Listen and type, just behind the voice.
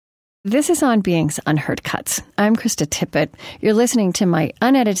This is On Being's Unheard Cuts. I'm Krista Tippett. You're listening to my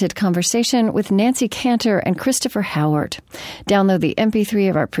unedited conversation with Nancy Cantor and Christopher Howard. Download the MP3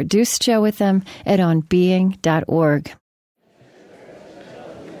 of our produced show with them at onbeing.org.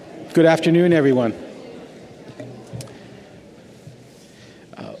 Good afternoon, everyone.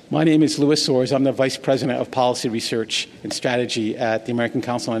 My name is Louis Soares. I'm the Vice President of Policy Research and Strategy at the American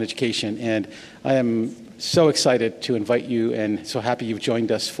Council on Education, and I am so excited to invite you and so happy you've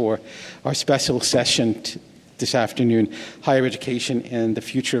joined us for our special session this afternoon, Higher Education and the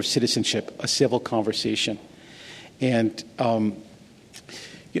Future of Citizenship, a Civil Conversation. And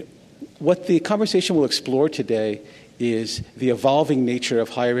what the conversation will explore today is the evolving nature of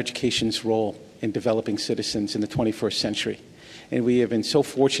higher education's role in developing citizens in the 21st century. And we have been so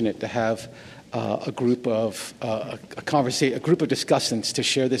fortunate to have a group of discussants to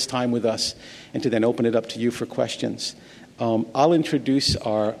share this time with us and to then open it up to you for questions. I'll introduce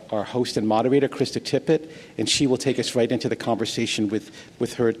our host and moderator, Krista Tippett, and she will take us right into the conversation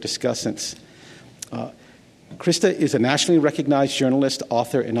with her discussants. Krista is a nationally recognized journalist,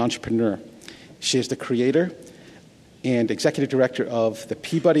 author, and entrepreneur. She is the creator and executive director of the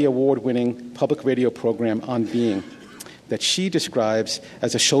Peabody Award-winning public radio program On Being, that she describes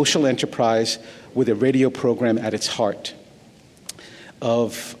as a social enterprise with a radio program at its heart.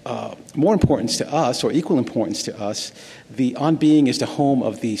 Of more importance to us, or equal importance to us, the On Being is the home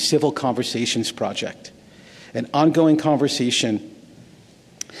of the Civil Conversations Project, an ongoing conversation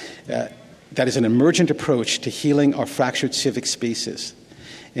that is an emergent approach to healing our fractured civic spaces.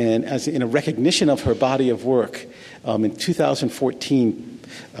 And as in a recognition of her body of work, in 2014,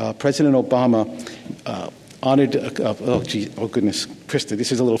 President Obama honored, goodness, Krista,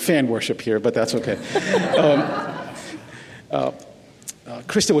 this is a little fan worship here, but that's okay.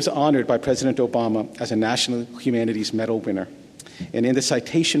 Krista was honored by President Obama as a National Humanities Medal winner. And in the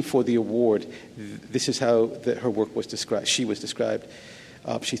citation for the award, this is how her work was described. She was described.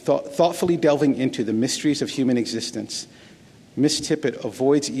 She thoughtfully delving into the mysteries of human existence. Miss Tippett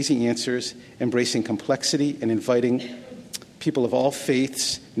avoids easy answers, embracing complexity and inviting people of all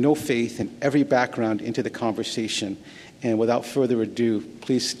faiths, no faith, and every background into the conversation. And without further ado,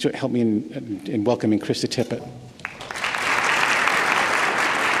 please help me in welcoming Krista Tippett.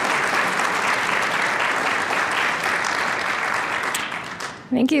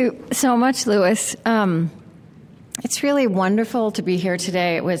 Thank you so much, Louis. It's really wonderful to be here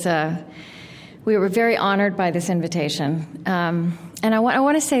today. We were very honored by this invitation. And I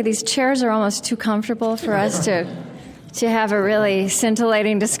want to say these chairs are almost too comfortable for us to have a really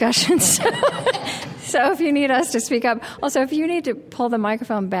scintillating discussion. So if you need us to speak up. Also, if you need to pull the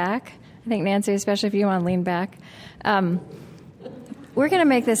microphone back, I think, Nancy, especially if you want to lean back, we're going to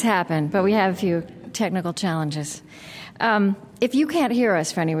make this happen, but we have a few technical challenges. If you can't hear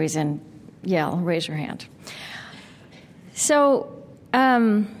us for any reason, yell, raise your hand. So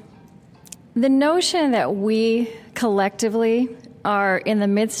the notion that we collectively are in the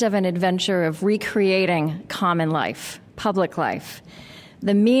midst of an adventure of recreating common life, public life.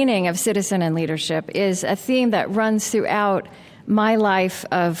 The meaning of citizen and leadership is a theme that runs throughout my life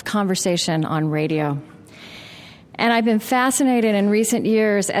of conversation on radio. And I've been fascinated in recent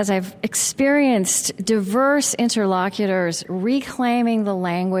years as I've experienced diverse interlocutors reclaiming the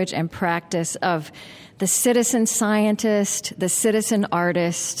language and practice of the citizen scientist, the citizen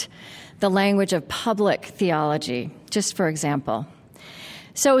artist, the language of public theology, just for example.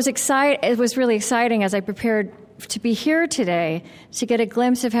 So it was really exciting as I prepared to be here today to get a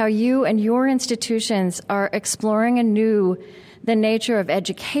glimpse of how you and your institutions are exploring anew the nature of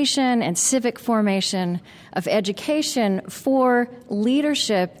education and civic formation, of education for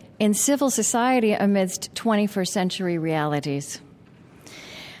leadership in civil society amidst 21st century realities.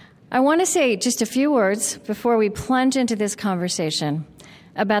 I want to say just a few words before we plunge into this conversation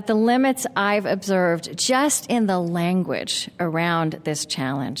about the limits I've observed just in the language around this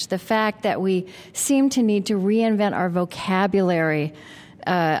challenge, the fact that we seem to need to reinvent our vocabulary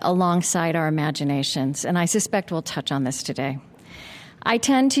alongside our imaginations, and I suspect we'll touch on this today. I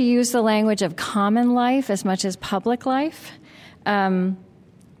tend to use the language of common life as much as public life, together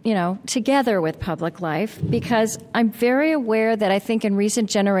with public life, because I'm very aware that I think in recent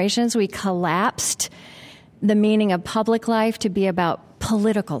generations we collapsed the meaning of public life to be about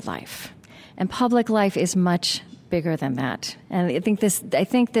political life. And public life is much bigger than that. And I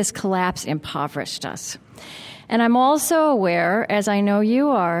think this collapse impoverished us. And I'm also aware, as I know you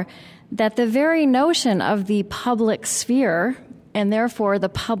are, that the very notion of the public sphere, and therefore the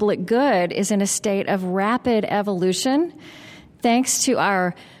public good, is in a state of rapid evolution, thanks to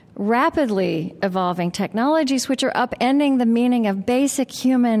our rapidly evolving technologies which are upending the meaning of basic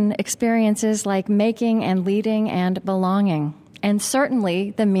human experiences like making and leading and belonging, and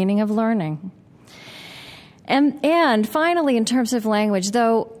certainly the meaning of learning. And finally, in terms of language,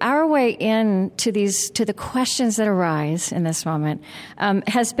 though our way in to the questions that arise in this moment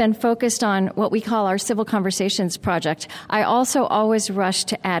has been focused on what we call our Civil Conversations project, I also always rush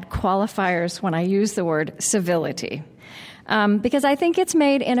to add qualifiers when I use the word civility. Because I think it's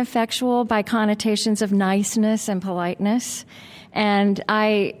made ineffectual by connotations of niceness and politeness. And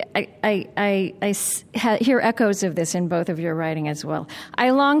I hear echoes of this in both of your writing as well.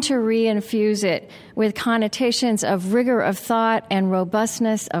 I long to reinfuse it with connotations of rigor of thought and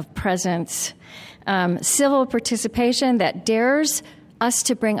robustness of presence, civil participation that dares us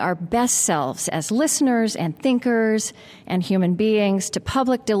to bring our best selves as listeners and thinkers and human beings to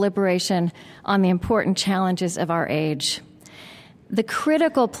public deliberation on the important challenges of our age. The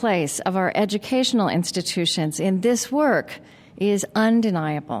critical place of our educational institutions in this work is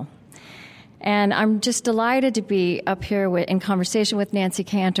undeniable. And I'm just delighted to be up here in conversation with Nancy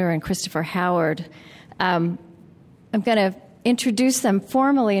Cantor and Christopher Howard. I'm going to introduce them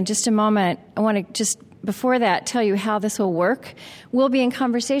formally in just a moment. I want to just, before that, tell you how this will work. We'll be in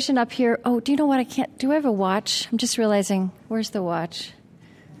conversation up here. Oh, do you know what? Do I have a watch? I'm just realizing, where's the watch?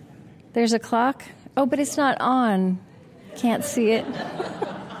 There's a clock? Oh, but it's not on. Can't see it.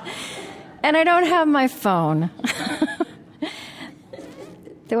 And I don't have my phone.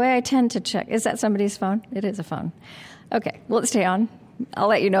 The way I tend to check, is that somebody's phone? It is a phone. Okay, will it stay on? I'll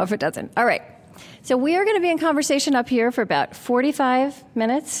let you know if it doesn't. All right. So we are going to be in conversation up here for about 45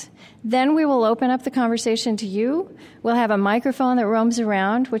 minutes. Then we will open up the conversation to you. We'll have a microphone that roams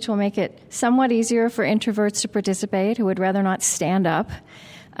around, which will make it somewhat easier for introverts to participate who would rather not stand up.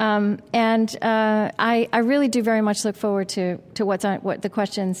 I really do very much look forward to what the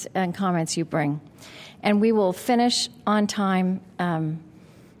questions and comments you bring. And we will finish on time.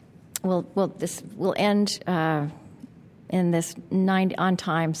 We'll end in this 9 on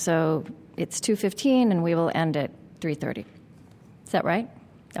time, so it's 2:15, and we will end at 3:30. Is that right?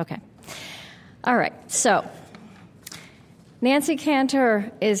 Okay. All right. So Nancy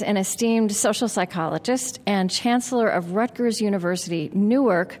Cantor is an esteemed social psychologist and chancellor of Rutgers University,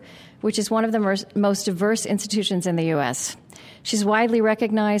 Newark, which is one of the most diverse institutions in the U.S. She's widely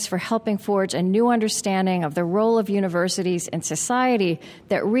recognized for helping forge a new understanding of the role of universities in society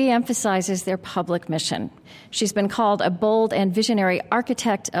that re-emphasizes their public mission. She's been called a bold and visionary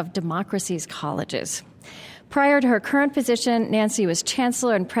architect of democracy's colleges. Prior to her current position, Nancy was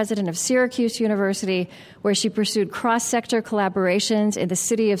chancellor and president of Syracuse University, where she pursued cross-sector collaborations in the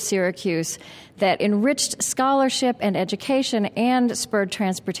city of Syracuse that enriched scholarship and education and spurred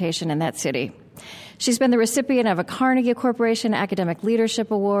transportation in that city. She's been the recipient of a Carnegie Corporation Academic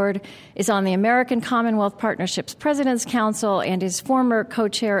Leadership Award, is on the American Commonwealth Partnerships President's Council, and is former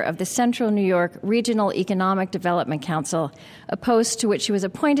co-chair of the Central New York Regional Economic Development Council, a post to which she was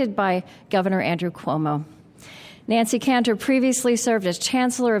appointed by Governor Andrew Cuomo. Nancy Cantor previously served as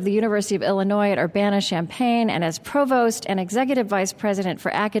chancellor of the University of Illinois at Urbana-Champaign and as provost and executive vice president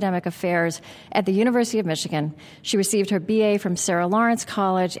for academic affairs at the University of Michigan. She received her BA from Sarah Lawrence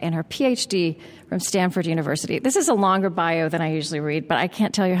College and her PhD from Stanford University. This is a longer bio than I usually read, but I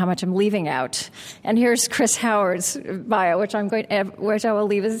can't tell you how much I'm leaving out. And here's Chris Howard's bio, which I will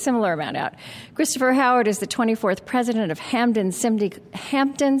leave a similar amount out. Christopher Howard is the 24th president of Hampton-Sydney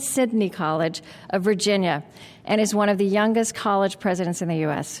College of Virginia, and is one of the youngest college presidents in the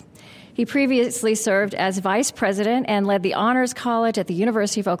U.S. He previously served as vice president and led the Honors College at the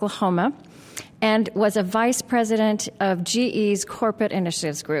University of Oklahoma, and was a vice president of GE's Corporate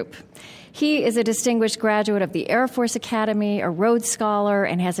Initiatives Group. He is a distinguished graduate of the Air Force Academy, a Rhodes Scholar,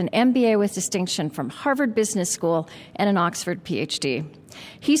 and has an MBA with distinction from Harvard Business School and an Oxford PhD.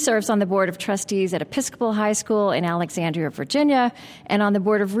 He serves on the Board of Trustees at Episcopal High School in Alexandria, Virginia, and on the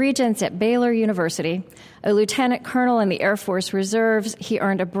Board of Regents at Baylor University. A lieutenant colonel in the Air Force Reserves, he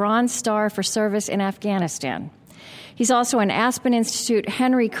earned a Bronze Star for service in Afghanistan. He's also an Aspen Institute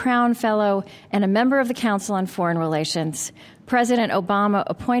Henry Crown Fellow and a member of the Council on Foreign Relations. President Obama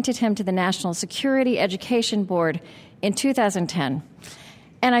appointed him to the National Security Education Board in 2010.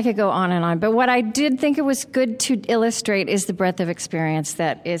 And I could go on, but what I did think it was good to illustrate is the breadth of experience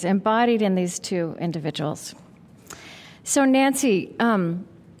that is embodied in these two individuals. So, Nancy,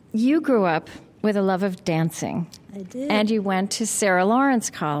 you grew up with a love of dancing. I did. And you went to Sarah Lawrence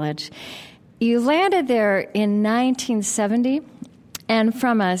College. You landed there in 1970. And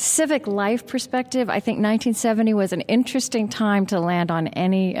from a civic life perspective, I think 1970 was an interesting time to land on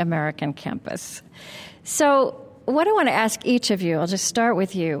any American campus. So what I want to ask each of you, I'll just start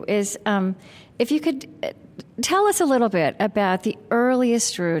with you, is if you could tell us a little bit about the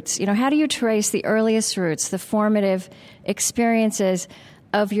earliest roots. How do you trace the earliest roots, the formative experiences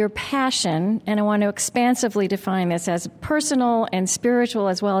of your passion? And I want to expansively define this as personal and spiritual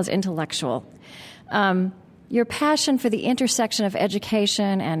as well as intellectual. Your passion for the intersection of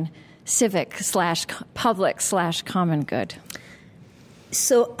education and civic/public/common good.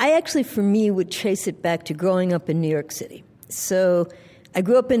 So I actually, for me, would trace it back to growing up in New York City. So I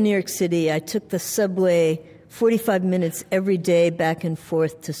grew up in New York City. I took the subway 45 minutes every day back and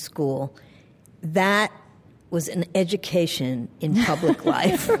forth to school. That was an education in public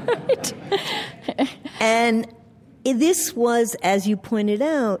life. Right. And this was, as you pointed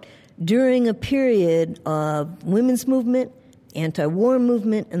out, during a period of women's movement, anti-war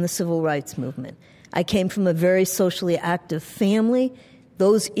movement, and the civil rights movement. I came from a very socially active family.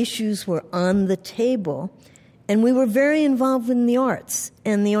 Those issues were on the table, and we were very involved in the arts.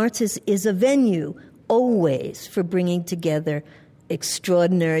 And the arts is a venue, always, for bringing together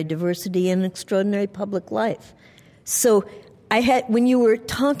extraordinary diversity and extraordinary public life. So when you were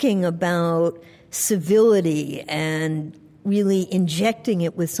talking about civility and really injecting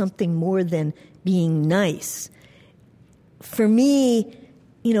it with something more than being nice, for me,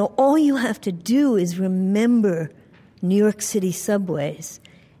 all you have to do is remember New York City subways,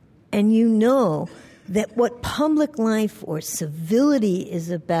 and you know that what public life or civility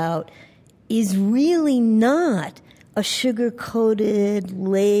is about is really not a sugar-coated,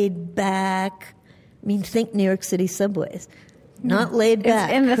 laid-back, think New York City subways. Not laid back.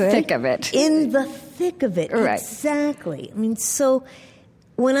 It's in the correct? thick of it. In the thick of it, right. Exactly. So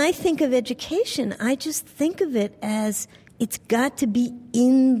when I think of education, I just think of it as it's got to be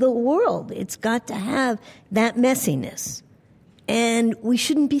in the world. It's got to have that messiness. And we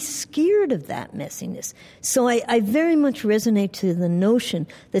shouldn't be scared of that messiness. So I very much resonate to the notion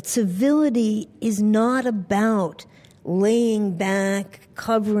that civility is not about laying back,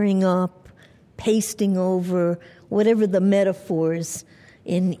 covering up, pasting over, whatever the metaphors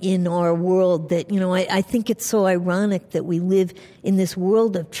in our world that, I think it's so ironic that we live in this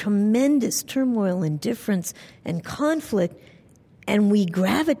world of tremendous turmoil and difference and conflict, and we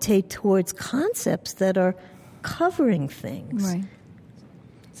gravitate towards concepts that are covering things. Right.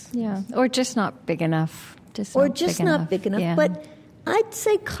 Yeah. Or just not big enough. Not big enough. Yeah. But I'd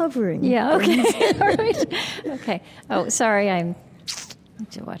say covering. Yeah, okay. All right. Okay. Oh, sorry, I need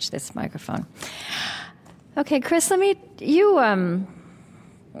to watch this microphone. Okay, Chris,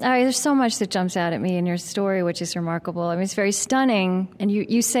 there's so much that jumps out at me in your story, which is remarkable. It's very stunning, and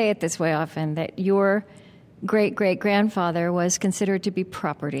you say it this way often, that your great-great-grandfather was considered to be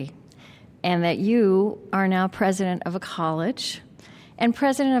property, and that you are now president of a college, and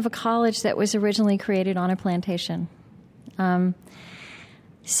president of a college that was originally created on a plantation.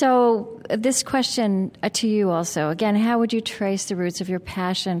 So this question to you also, again, how would you trace the roots of your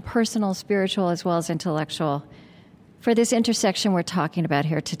passion, personal, spiritual, as well as intellectual, for this intersection we're talking about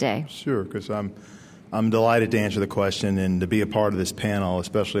here today? Sure, because I'm delighted to answer the question and to be a part of this panel,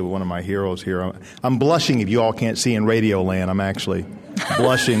 especially with one of my heroes here. I'm blushing if you all can't see in radio land. I'm actually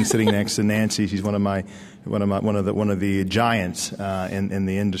blushing sitting next to Nancy. She's one of the giants in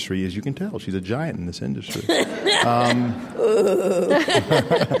the industry, as you can tell. She's a giant in this industry.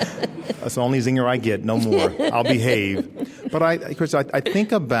 That's the only zinger I get. No more. I'll behave. But Chris, I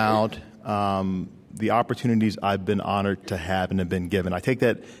think about the opportunities I've been honored to have and have been given. I take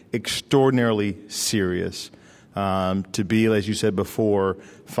that extraordinarily serious. To be, as you said before,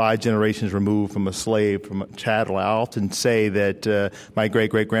 5 generations removed from a slave, from a chattel. I often say that my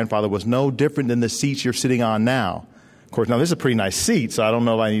great-great-grandfather was no different than the seats you're sitting on now. Of course, now this is a pretty nice seat, so I don't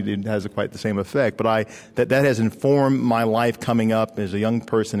know if it has quite the same effect, but that has informed my life coming up as a young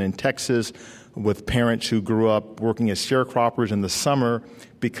person in Texas with parents who grew up working as sharecroppers in the summer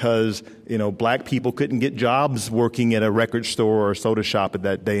because, black people couldn't get jobs working at a record store or a soda shop at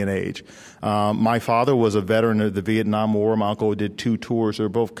that day and age. My father was a veteran of the Vietnam War. My uncle did 2 tours. They were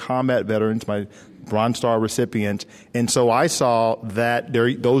both combat veterans, my Bronze Star recipients. And so I saw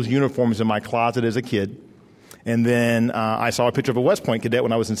those uniforms in my closet as a kid. And then I saw a picture of a West Point cadet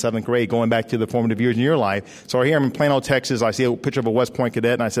when I was in 7th grade, going back to the formative years in your life. So here I'm in Plano, Texas. I see a picture of a West Point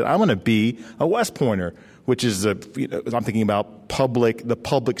cadet, and I said, I'm going to be a West Pointer, which is I'm thinking about the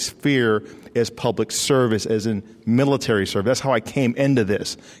public sphere as public service, as in military service. That's how I came into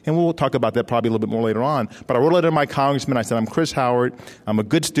this. And we'll talk about that probably a little bit more later on. But I wrote a letter to my congressman. I said, I'm Chris Howard. I'm a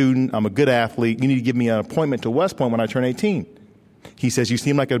good student. I'm a good athlete. You need to give me an appointment to West Point when I turn 18. He says, you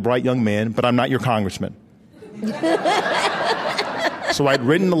seem like a bright young man, but I'm not your congressman. So I'd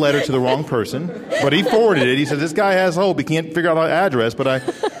written the letter to the wrong person, but he forwarded it. He said, this guy has hope. He can't figure out our address.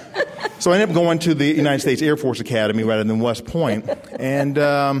 So I ended up going to the United States Air Force Academy rather than West Point. And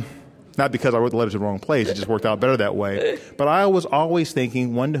not because I wrote the letter to the wrong place. It just worked out better that way. But I was always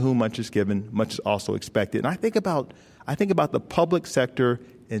thinking, one to whom much is given, much is also expected. And I think about the public sector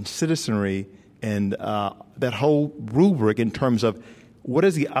and citizenry and that whole rubric in terms of what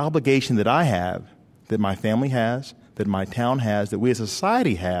is the obligation that I have, that my family has, that my town has, that we as a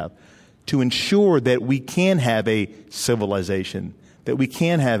society have, to ensure that we can have a civilization, that we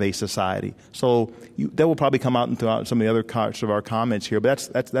can have a society. So that will probably come out throughout some of the other parts of our comments here. But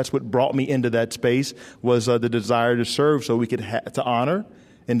that's what brought me into that space, was the desire to serve, so we could to honor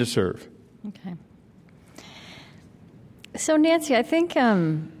and to serve. Okay. So Nancy, I think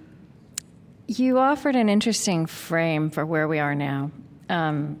you offered an interesting frame for where we are now.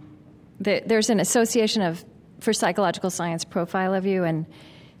 There's an Association for Psychological Science profile of you, and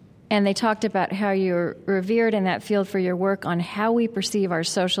they talked about how you're revered in that field for your work on how we perceive our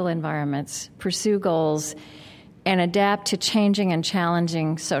social environments, pursue goals, and adapt to changing and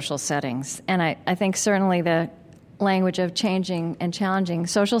challenging social settings. And I think certainly the language of changing and challenging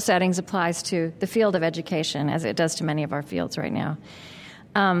social settings applies to the field of education, as it does to many of our fields right now.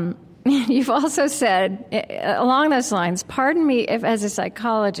 You've also said, along those lines, pardon me if, as a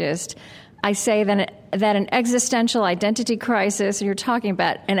psychologist, I say that an existential identity crisis, and you're talking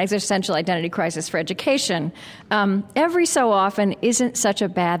about an existential identity crisis for education, every so often isn't such a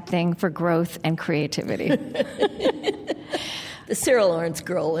bad thing for growth and creativity. The Cyril Lawrence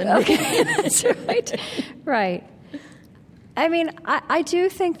girl in me. Okay, that's right. Right. I mean, I do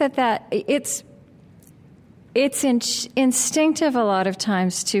think that it's instinctive a lot of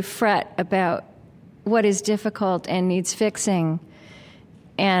times to fret about what is difficult and needs fixing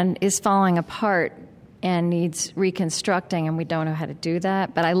and is falling apart and needs reconstructing, and we don't know how to do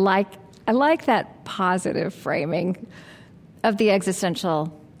that. But I like that positive framing of the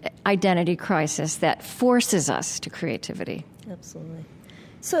existential identity crisis that forces us to creativity. Absolutely.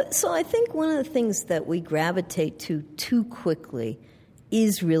 So I think one of the things that we gravitate to too quickly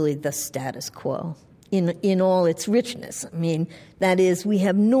is really the status quo in all its richness. I mean, that is, we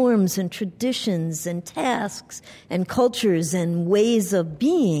have norms and traditions and tasks and cultures and ways of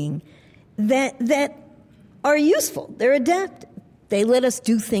being that are useful. They're adaptive. They let us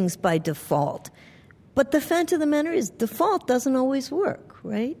do things by default. But the fact of the matter is, default doesn't always work,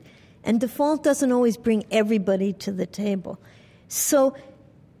 right? And default doesn't always bring everybody to the table. So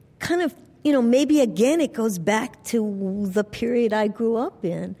kind of, maybe again it goes back to the period I grew up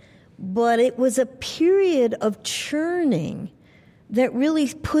in, but it was a period of churning that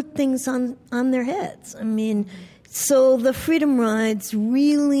really put things on their heads. I mean, so the Freedom Rides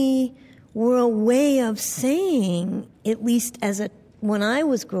really were a way of saying, at least when I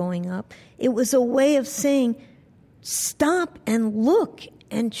was growing up, it was a way of saying, stop and look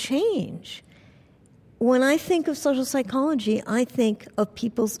and change. When I think of social psychology, I think of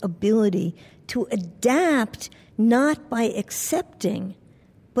people's ability to adapt, not by accepting,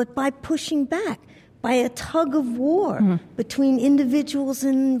 but by pushing back, by a tug of war between individuals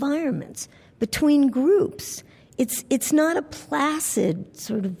and environments, between groups. It's not a placid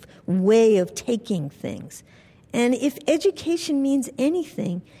sort of way of taking things. And if education means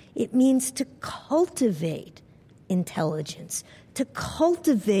anything, it means to cultivate intelligence, to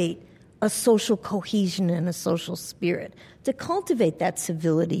cultivate a social cohesion and a social spirit, to cultivate that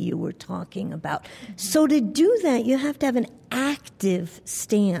civility you were talking about. So to do that, you have to have an active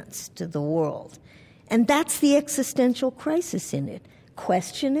stance to the world. And that's the existential crisis in it.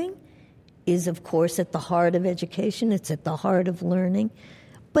 Questioning is, of course, at the heart of education. It's at the heart of learning.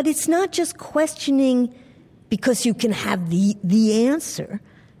 But it's not just questioning because you can have the answer.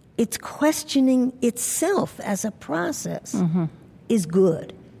 It's questioning itself as a process is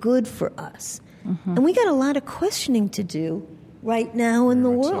good for us. And we got a lot of questioning to do right now in the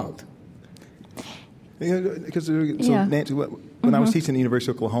world. Nancy, when I was teaching at the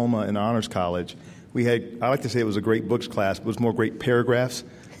University of Oklahoma in Honors College, we had, I like to say it was a great books class, but it was more great paragraphs.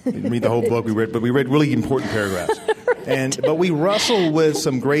 We didn't read the whole book, but we read really important paragraphs. But we wrestled with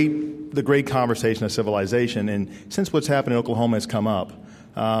the great conversation of civilization. And since what's happened in Oklahoma has come up,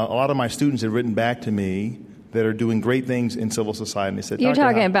 a lot of my students have written back to me that are doing great things in civil society. And they said, you're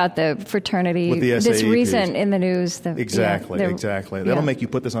talking about the fraternity, with the this recent in the news. Exactly. That'll make you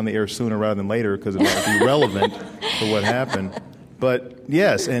put this on the air sooner rather than later because it might be relevant to what happened. But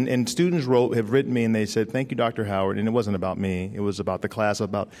yes, and students have written me and they said, thank you, Dr. Howard. And it wasn't about me. It was about the class,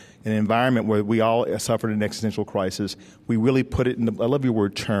 about an environment where we all suffered an existential crisis. We really put it in I love your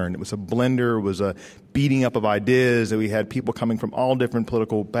word, turn. It was a blender. It was a beating up of ideas. That we had people coming from all different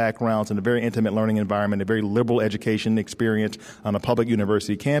political backgrounds in a very intimate learning environment, a very liberal education experience on a public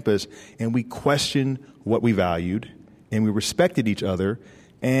university campus. And we questioned what we valued, and we respected each other.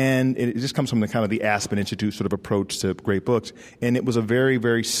 And it just comes from the kind of the Aspen Institute sort of approach to great books. And it was a very,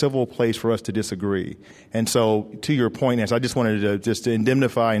 very civil place for us to disagree. And so, to your point, Nancy, I just wanted to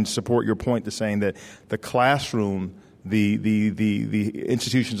indemnify and support your point to saying that the classroom, the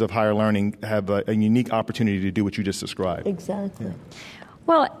institutions of higher learning have a unique opportunity to do what you just described. Exactly. Yeah.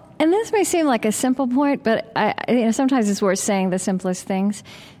 Well, and this may seem like a simple point, but sometimes it's worth saying the simplest things.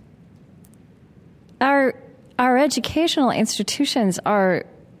 Our educational institutions are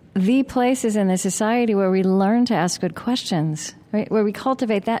the places in the society where we learn to ask good questions, right? Where we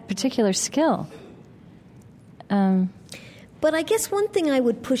cultivate that particular skill. But I guess one thing I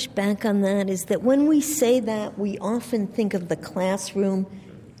would push back on that is that when we say that, we often think of the classroom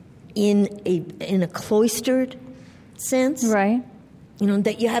in a cloistered sense. Right.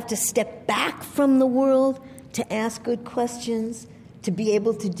 That you have to step back from the world to ask good questions, to be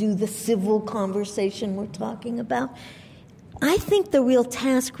able to do the civil conversation we're talking about. I think the real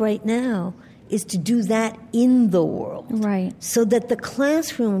task right now is to do that in the world. Right. So that the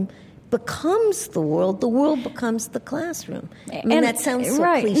classroom becomes the world becomes the classroom. I mean, that sounds so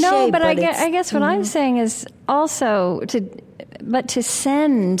cliche. No, but I guess what I'm saying is also to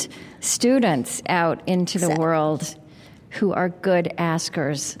send students out into the world who are good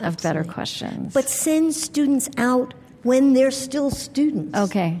askers of better questions. But send students out when they're still students.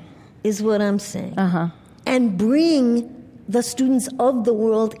 Okay. Is what I'm saying. Uh-huh. And bring the students of the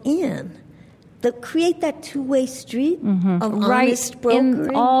world in. Create that two-way street of honest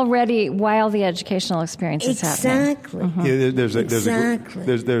brokering. Already while the educational experience is happening.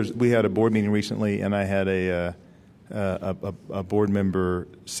 Exactly. We had a board meeting recently, and I had a board member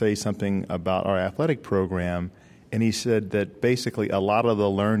say something about our athletic program, and he said that basically a lot of the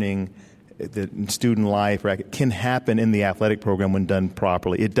learning that in student life can happen in the athletic program when done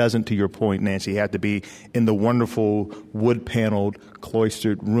properly. It doesn't, to your point, Nancy, have to be in the wonderful wood-paneled,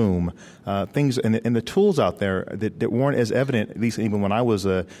 cloistered room. Things and the tools out there that weren't as evident, at least even when I was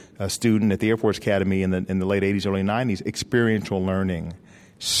a student at the Air Force Academy in the late 80s, early 90s, experiential learning,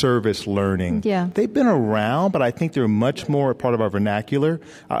 service learning. Yeah. They've been around, but I think they're much more a part of our vernacular.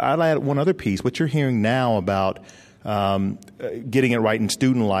 I'll add one other piece. What you're hearing now about getting it right in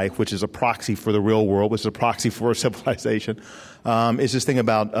student life, which is a proxy for the real world, which is a proxy for civilization, is this thing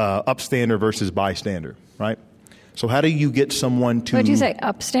about upstander versus bystander, right? So how do you get someone to... What did you say,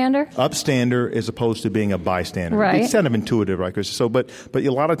 upstander? Upstander as opposed to being a bystander. Right. It's kind of intuitive, right, Krista? So, but a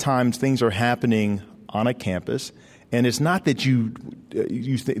lot of times things are happening on a campus, and it's not that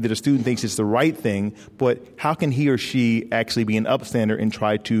that a student thinks it's the right thing, but how can he or she actually be an upstander and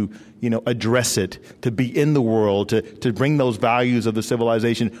try to address it, to be in the world, to bring those values of the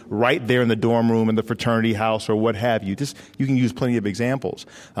civilization right there in the dorm room, in the fraternity house, or what have you. You can use plenty of examples.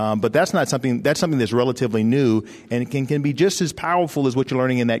 But that's something that's relatively new, and it can be just as powerful as what you're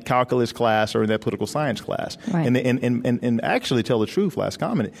learning in that calculus class or in that political science class. Right. And actually, tell the truth, last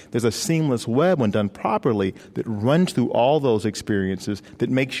comment, there's a seamless web when done properly that runs through all those experiences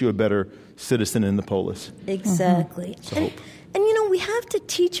that makes you a better citizen in the polis. Exactly. So And we have to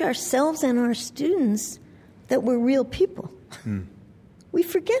teach ourselves and our students that we're real people. We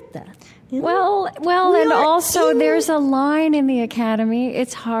forget that. Well, and also there's a line in the academy.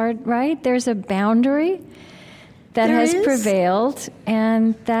 It's hard, right? There's a boundary that has prevailed,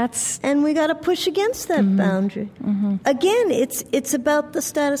 and we got to push against that boundary. Again, it's about the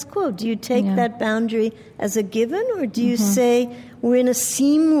status quo. Do you take that boundary as a given, or do you say we're in a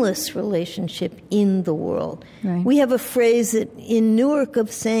seamless relationship in the world? Right. We have a phrase in Newark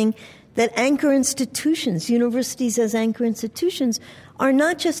of saying that anchor institutions, universities as anchor institutions, are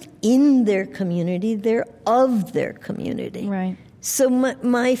not just in their community; they're of their community. Right. So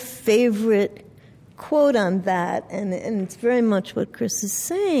my favorite quote on that, and it's very much what Chris is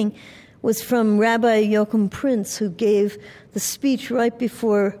saying, was from Rabbi Joachim Prince, who gave the speech right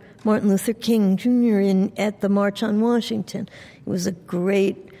before Martin Luther King Jr. at the March on Washington. He was a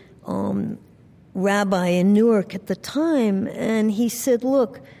great rabbi in Newark at the time, and he said,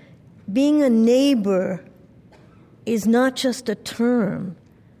 look, being a neighbor is not just a term.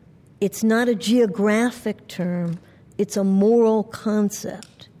 It's not a geographic term. It's a moral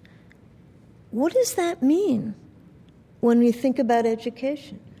concept. What does that mean when we think about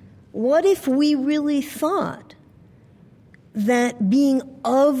education? What if we really thought that being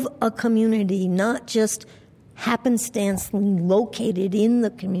of a community, not just happenstancely located in the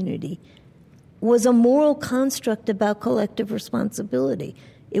community, was a moral construct about collective responsibility.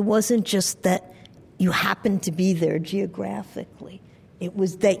 It wasn't just that you happened to be there geographically. It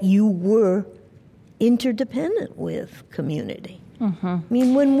was that you were interdependent with community. Mm-hmm. I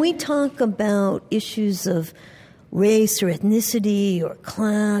mean, when we talk about issues of race or ethnicity or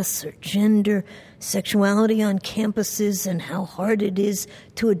class or gender, sexuality on campuses and how hard it is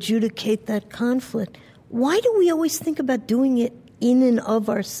to adjudicate that conflict, why do we always think about doing it in and of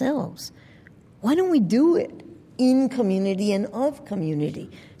ourselves? Why don't we do it in community and of community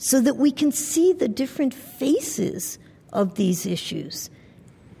so that we can see the different faces of these issues?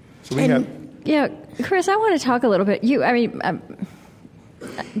 So we have... Yeah, Chris, I want to talk a little bit.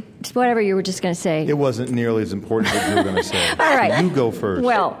 Whatever you were just going to say. It wasn't nearly as important as you were going to say. All right. So you go first.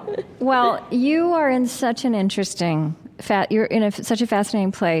 Well, you are in such an interesting, such a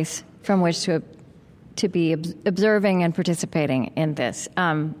fascinating place from which to be observing and participating in this.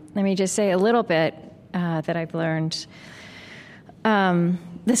 Let me just say a little bit that I've learned.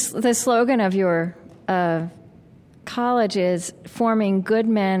 The slogan of your college is forming good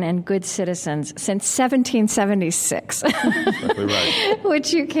men and good citizens since 1776. Exactly right.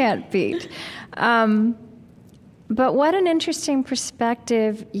 Which you can't beat. But what an interesting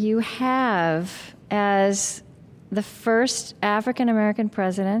perspective you have as the first African-American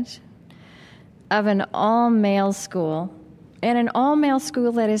president of an all-male school, and an all-male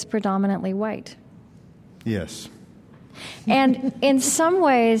school that is predominantly white. Yes. And in some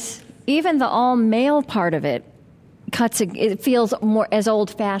ways, even the all-male part of it it feels more as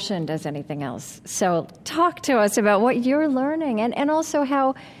old-fashioned as anything else. So talk to us about what you're learning and also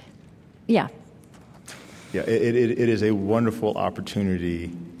how, Yeah, it is a wonderful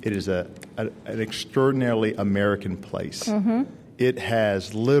opportunity. It is an extraordinarily American place. Mm-hmm. It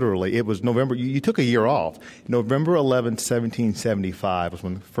has literally, it was November, you took a year off. November 11, 1775 was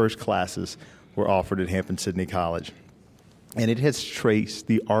when the first classes were offered at Hampton-Sydney College. And it has traced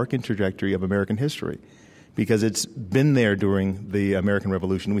the arc and trajectory of American history because it's been there during the American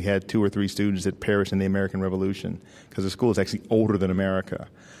Revolution. We had 2 or 3 students that perished in the American Revolution because the school is actually older than America.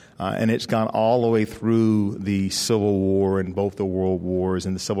 And it's gone all the way through the Civil War and both the World Wars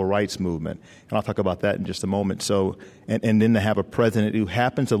and the Civil Rights Movement. And I'll talk about that in just a moment. So, and then to have a president who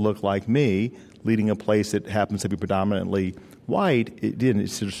happens to look like me, leading a place that happens to be predominantly white,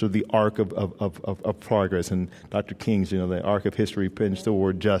 it's sort of the arc of progress. And Dr. King's, the arc of history pins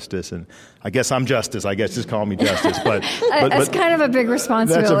toward justice. And I guess I'm justice. I guess just call me justice. But that's kind of a big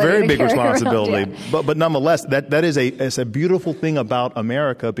responsibility. That's a very big responsibility. Around, yeah. But nonetheless, it's a beautiful thing about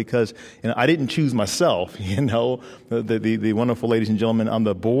America because I didn't choose myself. The wonderful ladies and gentlemen on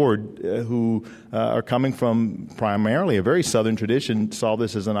the board who are coming from primarily a very Southern tradition saw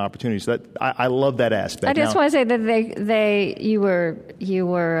this as an opportunity. So that I love that aspect. I just want to say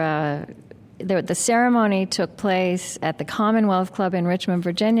that the ceremony took place at the Commonwealth Club in Richmond,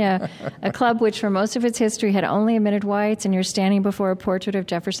 Virginia, a club which for most of its history had only admitted whites, and you're standing before a portrait of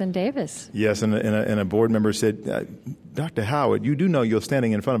Jefferson Davis. Yes, and a board member said, Dr. Howard, you do know you're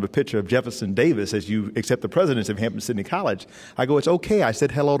standing in front of a picture of Jefferson Davis as you accept the presidency of Hampton-Sydney College. I go, it's okay. I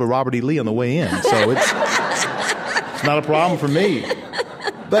said hello to Robert E. Lee on the way in, so it's not a problem for me.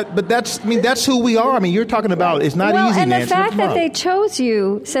 But that's who we are. You're talking about it's not easy, and Nancy. The fact that they chose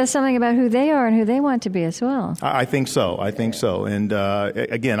you says something about who they are and who they want to be as well. I think so. And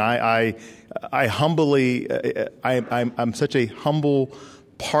again, I humbly, I'm such a humble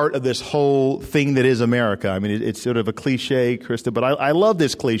part of this whole thing that is America. It's sort of a cliche, Krista, but I love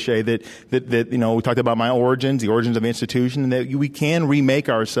this cliche that we talked about my origins, the origins of the institution, and that we can remake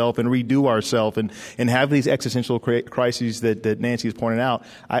ourselves and redo ourselves and have these existential crises that Nancy has pointed out.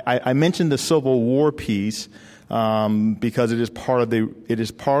 I mentioned the Civil War piece because it is part of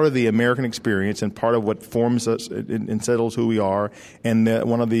the American experience and part of what forms us and settles who we are. And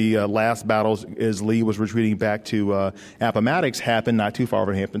one of the last battles, as Lee was retreating back to Appomattox, happened not too far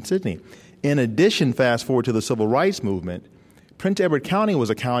from Hampton-Sydney. In addition, fast forward to the Civil Rights Movement, Prince Edward County was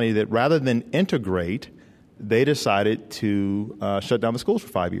a county that rather than integrate, they decided to shut down the schools for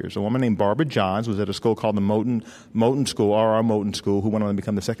 5 years. A woman named Barbara Johns was at a school called the Moton School, R.R. Moton School, who went on to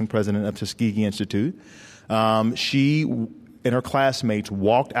become the second president of Tuskegee Institute. She and her classmates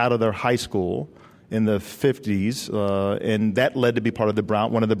walked out of their high school in the 50s, and that led to be part of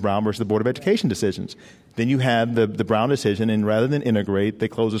one of the Brown versus the Board of Education decisions. Then you had the Brown decision, and rather than integrate, they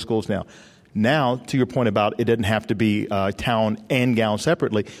closed the schools down. Now, to your point about it doesn't have to be town and gown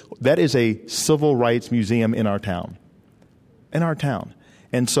separately, that is a civil rights museum in our town.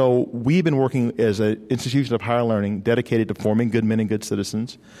 And so we've been working as an institution of higher learning dedicated to forming good men and good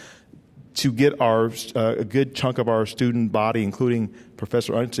citizens to get a good chunk of our student body, including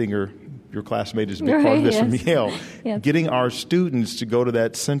Professor Unsinger, your classmate is a big part of this from Yale, getting our students to go to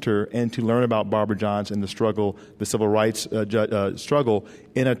that center and to learn about Barbara Johns and the struggle, the civil rights struggle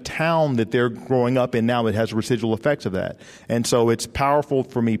in a town that they're growing up in now that has residual effects of that. And so it's powerful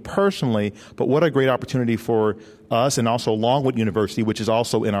for me personally, but what a great opportunity for us and also Longwood University, which is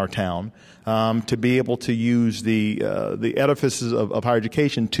also in our town, to be able to use the edifices of higher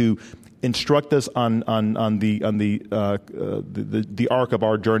education to instruct us on the arc of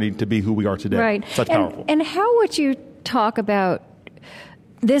our journey to be who we are today. Right. Such powerful. And how would you talk about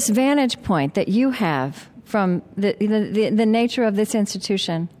this vantage point that you have from the nature of this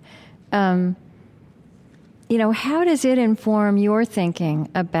institution? How does it inform your thinking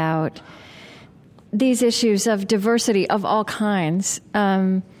about these issues of diversity of all kinds,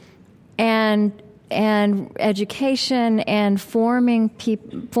 and education and forming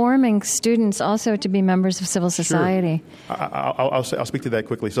students also to be members of civil society? Sure. I'll speak to that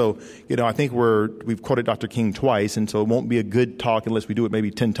quickly. So, I think we've quoted Dr. King twice, and so it won't be a good talk unless we do it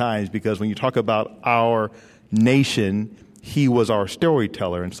maybe 10 times, because when you talk about our nation, he was our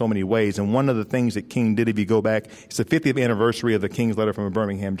storyteller in so many ways. And one of the things that King did, if you go back, it's the 50th anniversary of the King's letter from a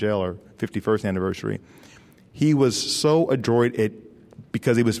Birmingham jail, or 51st anniversary. He was so adroit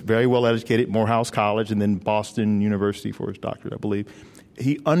because he was very well educated, Morehouse College and then Boston University for his doctorate, I believe.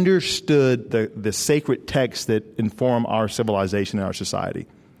 He understood the sacred texts that inform our civilization and our society.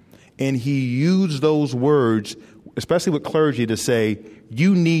 And he used those words, especially with clergy, to say,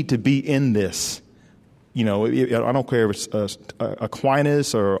 you need to be in this. I don't care if it's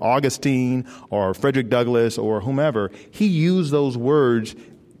Aquinas or Augustine or Frederick Douglass or whomever. He used those words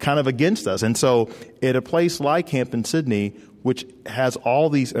kind of against us. And so at a place like Hampton-Sydney, which has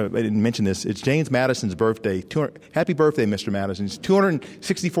all these, I didn't mention this, it's James Madison's birthday. Happy birthday, Mr. Madison. He's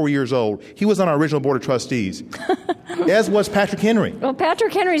 264 years old. He was on our original board of trustees, as was Patrick Henry. Well,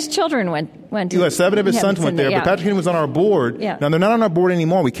 Patrick Henry's children went to... 7 of his sons went there, but Patrick Henry was on our board. Yeah. Now, they're not on our board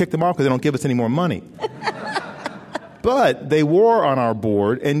anymore. We kicked them off because they don't give us any more money. But they were on our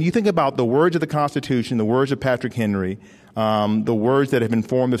board, and you think about the words of the Constitution, the words of Patrick Henry, the words that have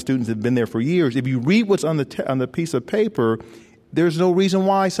informed the students that have been there for years. If you read what's on the piece of paper, there's no reason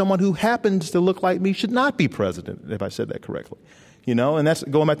why someone who happens to look like me should not be president, if I said that correctly. And that's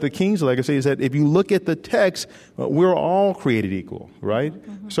going back to the King's legacy, is that if you look at the text, we're all created equal, right?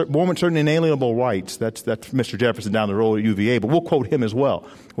 Mm-hmm. Born with certain inalienable rights. That's Mr. Jefferson down the road at UVA, but we'll quote him as well.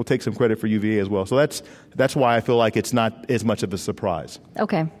 We'll take some credit for UVA as well. So that's why I feel like it's not as much of a surprise.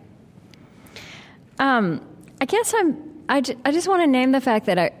 Okay. I guess I just want to name the fact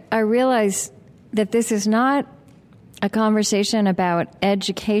that I realize that this is not a conversation about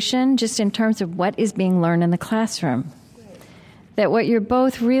education, just in terms of what is being learned in the classroom. That what you're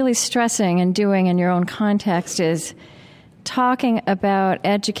both really stressing and doing in your own context is talking about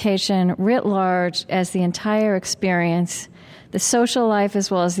education writ large as the entire experience, the social life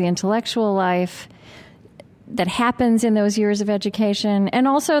as well as the intellectual life that happens in those years of education, and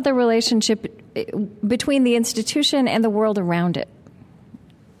also the relationship between the institution and the world around it.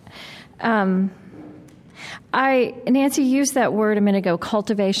 Nancy used that word a minute ago,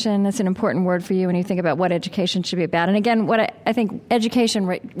 cultivation. That's an important word for you when you think about what education should be about. And again, what I think education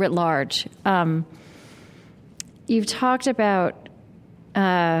writ large. You've talked about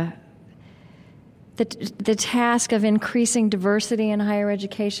the task of increasing diversity in higher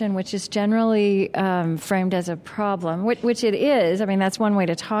education, which is generally framed as a problem, which it is. I mean, that's one way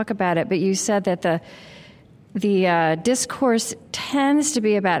to talk about it. But you said that the discourse tends to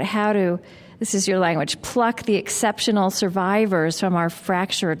be about how to, this is your language, pluck the exceptional survivors from our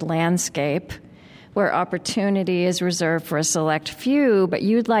fractured landscape, where opportunity is reserved for a select few, but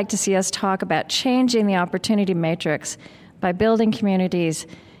you'd like to see us talk about changing the opportunity matrix by building communities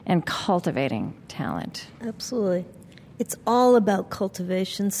and cultivating talent. Absolutely. It's all about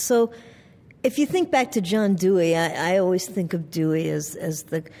cultivation. So if you think back to John Dewey, I always think of Dewey as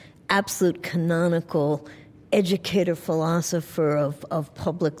the absolute canonical educator, philosopher of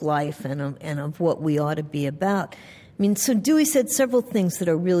public life and of what we ought to be about. I mean, so Dewey said several things that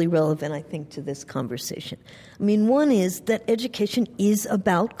are really relevant, I think, to this conversation. I mean, one is that education is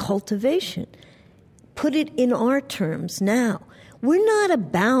about cultivation. Put it in our terms now. We're not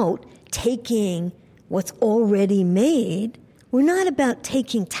about taking what's already made. We're not about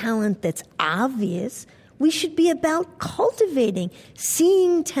taking talent that's obvious. We should be about cultivating,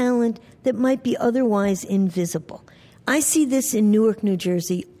 seeing talent that might be otherwise invisible. I see this in Newark, New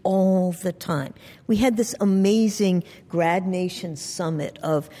Jersey all the time. We had this amazing Grad Nation summit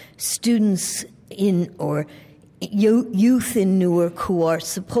of students or youth in Newark who are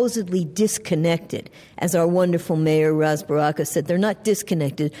supposedly disconnected. As our wonderful mayor, Raz Baraka, said, they're not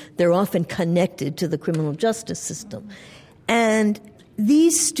disconnected. They're often connected to the criminal justice system. And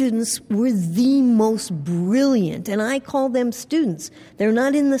these students were the most brilliant, and I call them students. They're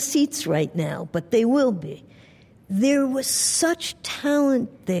not in the seats right now, but they will be. There was such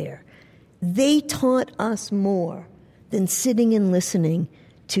talent there. They taught us more than sitting and listening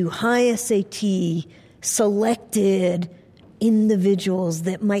to high SAT selected individuals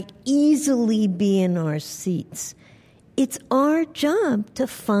that might easily be in our seats. It's our job to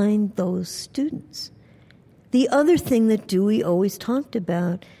find those students. The other thing that Dewey always talked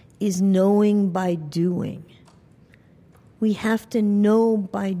about is knowing by doing. We have to know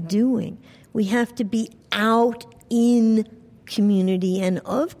by doing. We have to be out in community and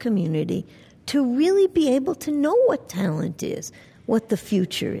of community to really be able to know what talent is, what the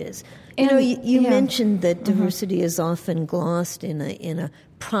future is. You mentioned that diversity is often glossed in a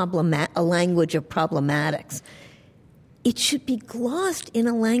language of problematics. It should be glossed in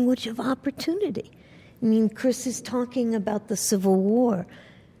a language of opportunity. I mean, Chris is talking about the Civil War.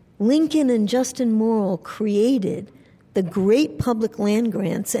 Lincoln and Justin Morrill created the great public land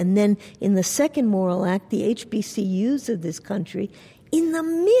grants, and then in the Second Morrill Act, the HBCUs of this country, in the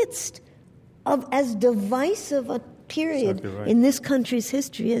midst of as divisive a period exactly right. in this country's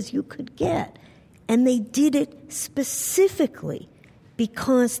history as you could get. And they did it specifically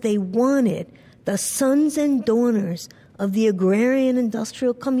because they wanted the sons and daughters of the agrarian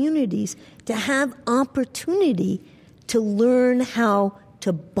industrial communities to have opportunity to learn how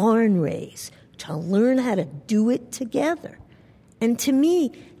to barn raise, to learn how to do it together. And to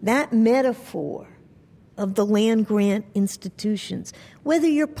me, that metaphor of the land grant institutions, whether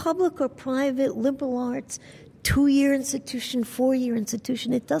you're public or private, liberal arts, 2-year institution, 4-year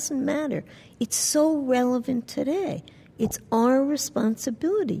institution, it doesn't matter. It's so relevant today. It's our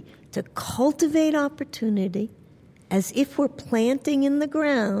responsibility to cultivate opportunity as if we're planting in the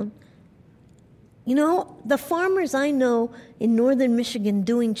ground. You know, the farmers I know in northern Michigan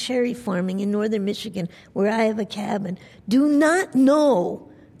doing cherry farming in northern Michigan, where I have a cabin, do not know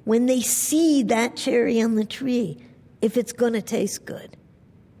when they see that cherry on the tree if it's going to taste good.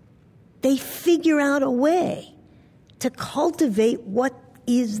 They figure out a way to cultivate what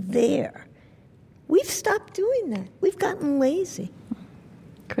is there. We've stopped doing that. We've gotten lazy.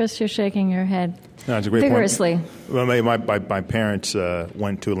 Chris, you're shaking your head no, it's a great vigorously. Point. Well, my parents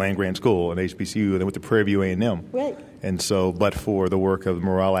went to a land grant school, an HBCU. They went to Prairie View A&M. Right. And so, but for the work of the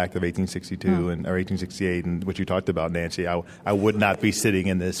Morrill Act of 1862 or 1868, and what you talked about, Nancy, I would not be sitting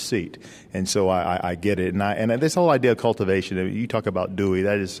in this seat. And so I get it. And this whole idea of cultivation, you talk about Dewey,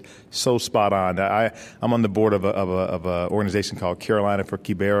 that is so spot on. I'm on the board of a organization called Carolina for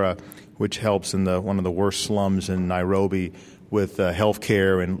Kibera, which helps in one of the worst slums in Nairobi with health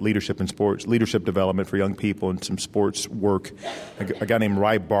care and leadership in sports, leadership development for young people and some sports work. A guy named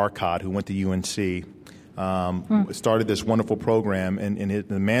Rai Barkat, who went to UNC, started this wonderful program, and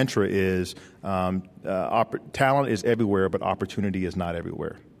the mantra is talent is everywhere, but opportunity is not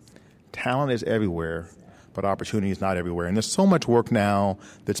everywhere. Talent is everywhere, but opportunity is not everywhere. And there's so much work now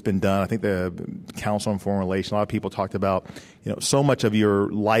that's been done. I think the Council on Foreign Relations, a lot of people talked about, so much of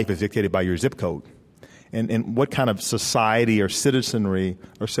your life is dictated by your zip code. And what kind of society or citizenry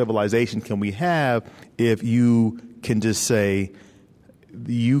or civilization can we have if you can just say,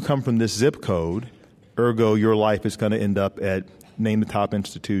 you come from this zip code, ergo your life is going to end up at name the top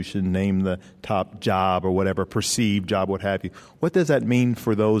institution, name the top job or whatever, perceived job, what have you. What does that mean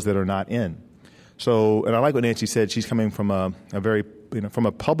for those that are not in? So, and I like what Nancy said. She's coming from a very, from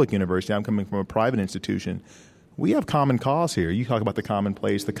a public university. I'm coming from a private institution. We have common cause here. You talk about the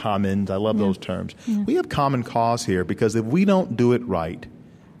commonplace, the commons. I love those terms. Yeah. We have common cause here because if we don't do it right,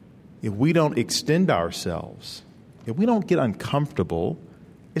 if we don't extend ourselves, if we don't get uncomfortable,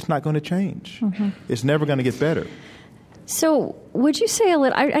 it's not going to change. Mm-hmm. It's never going to get better. So would you say a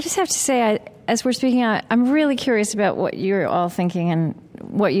little, I just have to say, as we're speaking out, I'm really curious about what you're all thinking and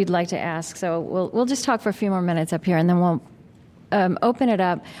what you'd like to ask. So we'll just talk for a few more minutes up here and then we'll open it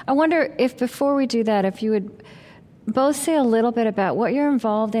up. I wonder if before we do that, if you would both say a little bit about what you're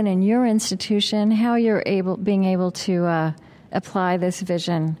involved in your institution, how you're being able to apply this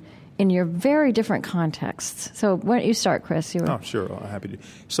vision in your very different contexts. So why don't you start, Chris? Oh, sure. I'm happy to.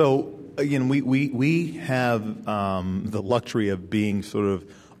 So, again, we have the luxury of being sort of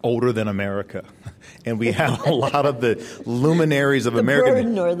older than America. And we have a lot of the luminaries of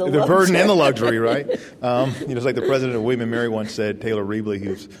American... burden or the burden and the luxury, right? It's like the president of William & Mary once said, Taylor Reebley,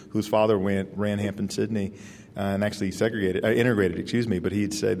 whose father ran Hampton-Sydney, and actually integrated, but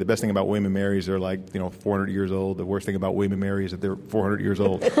he'd say the best thing about William & Mary is they're 400 years old. The worst thing about William & Mary is that they're 400 years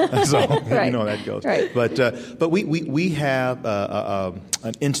old. So right. You know how that goes. Right. But we have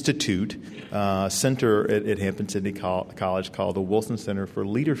an institute center at Hampton-Sydney College called the Wilson Center for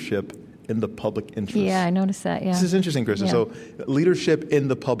Leadership in the Public Interest. Yeah, I noticed that, yeah. This is interesting, Krista. Yeah. So leadership in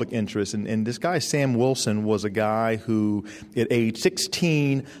the public interest. And this guy, Sam Wilson, was a guy who, at age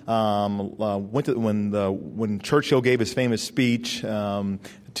 16, went to, when Churchill gave his famous speech to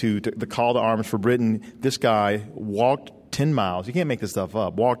the call to arms for Britain, this guy walked 10 miles. You can't make this stuff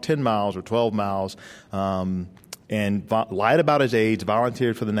up. Walked 10 miles or 12 miles. And lied about his age,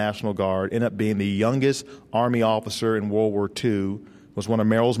 volunteered for the National Guard, ended up being the youngest Army officer in World War II, was one of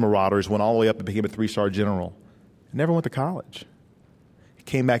Merrill's Marauders, went all the way up and became a 3-star general. Never went to college. He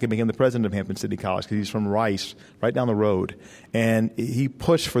came back and became the president of Hampton-Sydney College because he's from Rice, right down the road. And he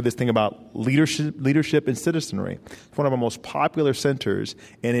pushed for this thing about leadership and citizenry. It's one of our most popular centers,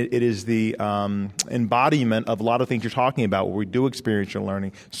 and it is the embodiment of a lot of things you're talking about, where we do experiential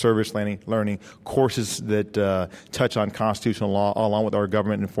learning, service learning, courses that touch on constitutional law, along with our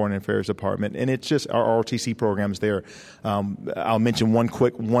government and foreign affairs department. And it's just our ROTC programs there. I'll mention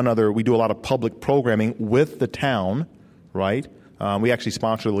one other. We do a lot of public programming with the town, right? We actually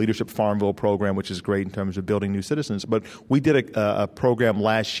sponsor the Leadership Farmville program, which is great in terms of building new citizens. But we did a program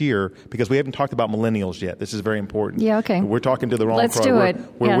last year because we haven't talked about millennials yet. This is very important. Yeah, okay. We're talking to the wrong Let's crowd. do it.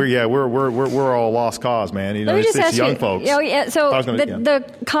 We're all lost cause, man. Let me just it's ask young you, folks. So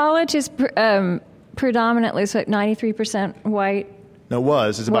the college is predominantly 93% white. No, it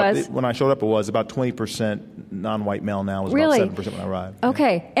was. It's about when I showed up. It was about 20% non-white male. Now it was really? about 7% when I arrived.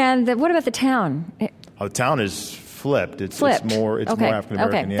 Okay, yeah. And what about the town? The town is flipped. It's more okay. African American.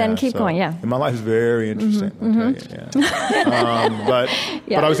 Okay, yeah. then keep going. Yeah. And my life is very interesting. But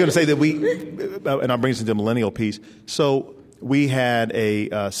I was going to say that and I'll bring this into the millennial piece. So we had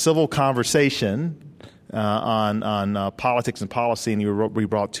a civil conversation on politics and policy, and we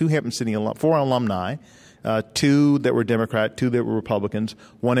brought 4 alumni. 2 that were Democrat, 2 that were Republicans.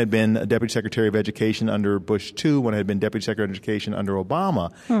 One had been a Deputy Secretary of Education under Bush II. One had been Deputy Secretary of Education under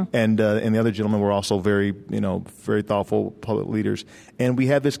Obama. And the other gentlemen were also very thoughtful public leaders. And we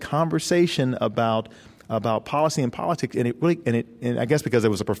had this conversation about policy and politics, and I guess because there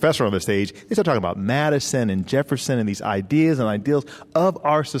was a professor on the stage, they started talking about Madison and Jefferson and these ideas and ideals of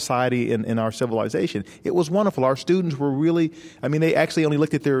our society and our civilization. It was wonderful. Our students were really, they actually only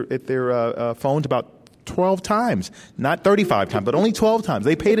looked at their phones about 12 times, not 35 times, but only 12 times.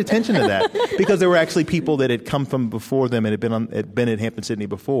 They paid attention to that because there were actually people that had come from before them and had been at Hampton-Sydney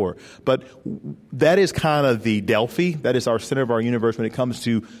before. But that is kind of the Delphi. That is our center of our universe when it comes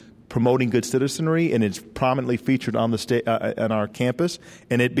to promoting good citizenry, and it's prominently featured on on our campus,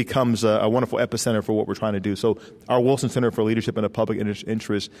 and it becomes a wonderful epicenter for what we're trying to do. So our Wilson Center for Leadership in the Public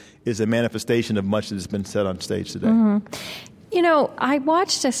Interest is a manifestation of much that has been said on stage today. Mm-hmm. I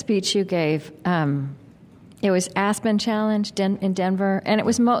watched a speech you gave. It was Aspen Challenge in Denver, and it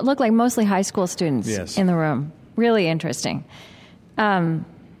was looked like mostly high school students in the room. Really interesting. You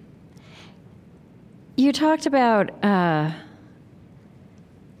talked about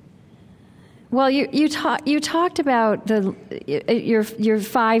you talked about your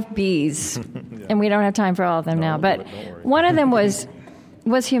 5 B's, and we don't have time for all of them now. But one of them was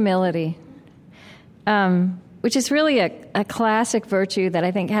humility, which is really a classic virtue that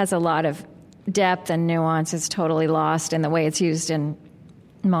I think has a lot of depth and nuance. Is totally lost in the way it's used in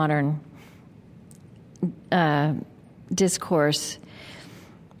modern discourse.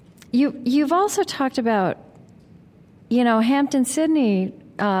 You've also talked about, Hampton-Sydney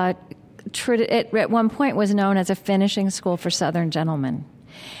at one point was known as a finishing school for Southern gentlemen.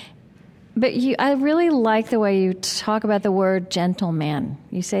 But I really like the way you talk about the word gentleman.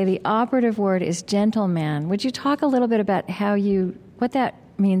 You say the operative word is gentleman. Would you talk a little bit about what that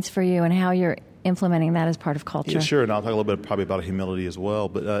means for you and how you're implementing that as part of culture? Yeah, sure, and I'll talk a little bit probably about humility as well.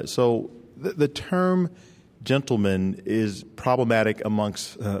 But so the term gentleman is problematic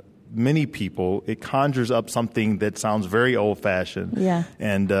amongst many people. It conjures up something that sounds very old-fashioned. Yeah.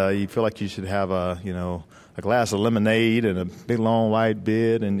 And you feel like you should have a glass of lemonade and a big long white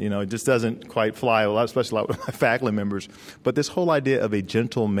beard, and it just doesn't quite fly, especially with my faculty members. But this whole idea of a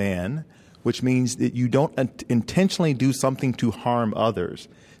gentleman, which means that you don't intentionally do something to harm others.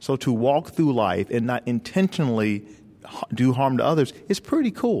 So to walk through life and not intentionally do harm to others is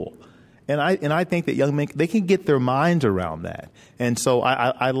pretty cool. And I think that young men, they can get their minds around that. And so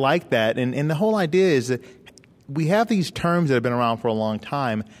I like that. And the whole idea is that we have these terms that have been around for a long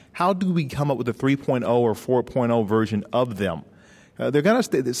time. How do we come up with a 3.0 or 4.0 version of them? They're going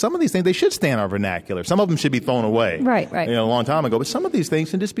to some of these things, they should stay in our vernacular. Some of them should be thrown away. Right. A long time ago. But some of these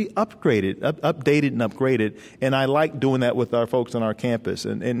things can just be updated and upgraded. And I like doing that with our folks on our campus.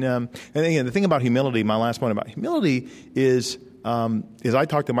 And again, the thing about humility, my last point about humility is as I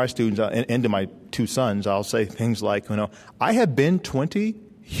talk to my students and to my two sons, I'll say things like, I have been 20,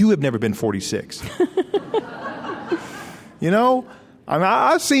 you have never been 46.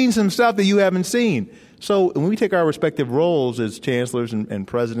 I've seen some stuff that you haven't seen. So when we take our respective roles as chancellors and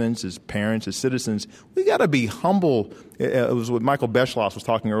presidents, as parents, as citizens, we got to be humble. It was what Michael Beschloss was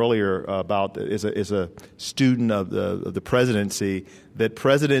talking earlier about as a student of the presidency, that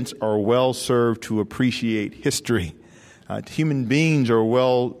presidents are well served to appreciate history. Human beings are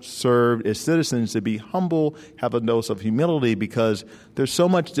well served as citizens to be humble, have a dose of humility, because there's so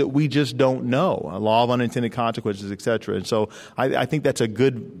much that we just don't know, a law of unintended consequences, et cetera. And so I think that's a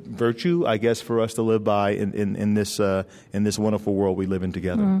good virtue, I guess, for us to live by in this wonderful world we live in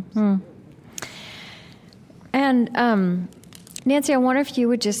together. Mm-hmm. And Nancy, I wonder if you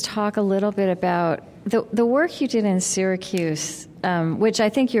would just talk a little bit about the work you did in Syracuse, which I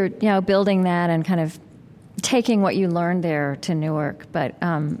think you're building that and kind of taking what you learned there to Newark, but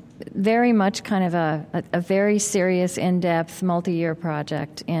very much kind of a very serious, in-depth, multi-year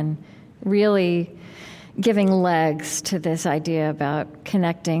project in really giving legs to this idea about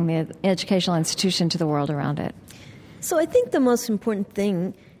connecting the educational institution to the world around it. So I think the most important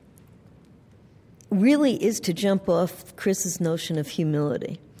thing really is to jump off Chris's notion of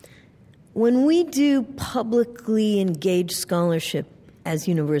humility. When we do publicly engaged scholarship as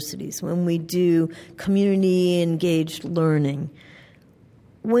universities, when we do community-engaged learning,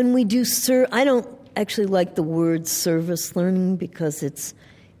 when we do I don't actually like the word service learning because it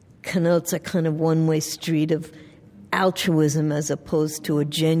connotes a kind of one-way street of altruism as opposed to a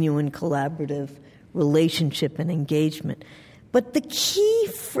genuine collaborative relationship and engagement. But the key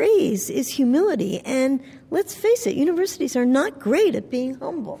phrase is humility, and let's face it, universities are not great at being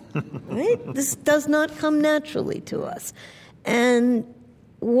humble, right? This does not come naturally to us. And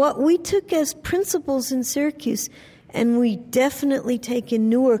what we took as principles in Syracuse, and we definitely take in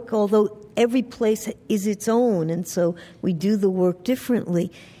Newark, although every place is its own, and so we do the work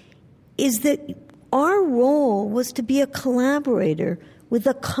differently, is that our role was to be a collaborator with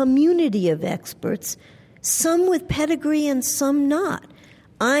a community of experts, some with pedigree and some not.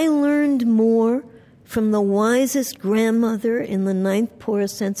 I learned more from the wisest grandmother in the 9th Pora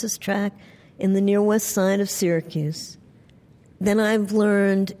census tract in the near west side of Syracuse than I've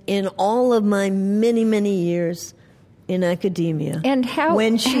learned in all of my many, many years in academia. And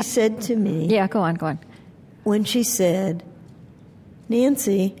when she said to me... Yeah, go on. When she said,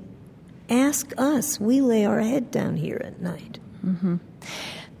 Nancy, ask us. We lay our head down here at night. Mm-hmm.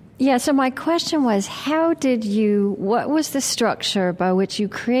 Yeah, so my question was, what was the structure by which you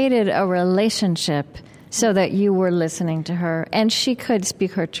created a relationship so that you were listening to her and she could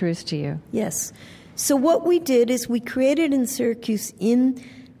speak her truth to you? Yes. So what we did is we created in Syracuse, in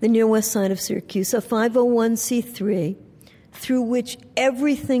the near west side of Syracuse, a 501c3 through which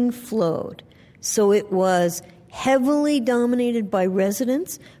everything flowed. So it was heavily dominated by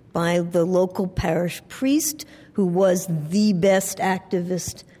residents, by the local parish priest, who was the best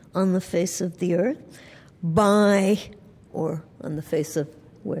activist on the face of the earth, or on the face of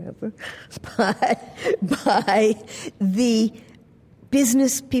wherever, by the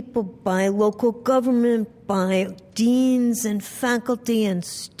business people, by local government, by deans and faculty and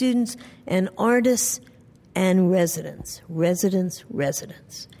students and artists and residents.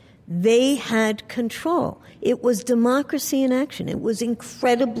 They had control. It was democracy in action. It was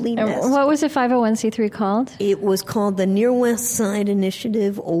incredibly necessary. What was the 501c3 called? It was called the Near West Side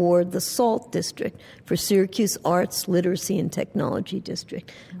Initiative, or the SALT District, for Syracuse Arts, Literacy, and Technology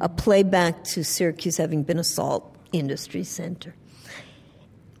District, a playback to Syracuse having been a salt industry center.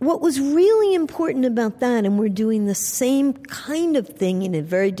 What was really important about that, and we're doing the same kind of thing in a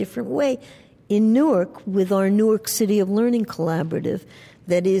very different way in Newark with our Newark City of Learning Collaborative,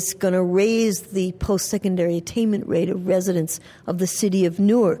 that is going to raise the post-secondary attainment rate of residents of the city of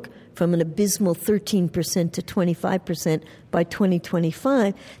Newark from an abysmal 13% to 25% by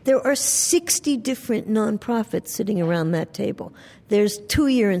 2025. There are 60 different nonprofits sitting around that table. There's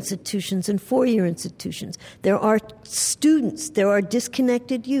 2-year institutions and 4-year institutions. There are students. There are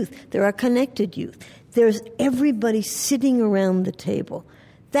disconnected youth. There are connected youth. There's everybody sitting around the table.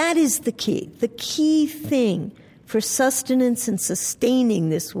 That is the key. The key thing for sustenance and sustaining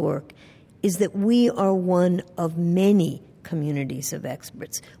this work is that we are one of many communities of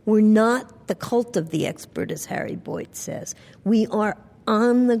experts. We're not the cult of the expert, as Harry Boyd says. We are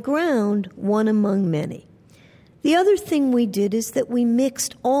on the ground, one among many. The other thing we did is that we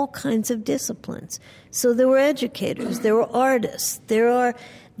mixed all kinds of disciplines. So there were educators, there were artists, there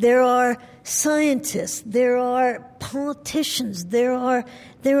are scientists, there are politicians, there are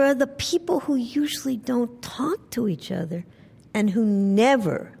the people who usually don't talk to each other and who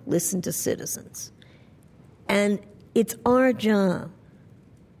never listen to citizens. And it's our job.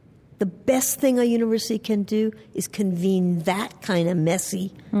 The best thing a university can do is convene that kind of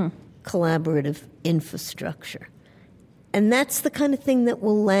messy, collaborative infrastructure. And that's the kind of thing that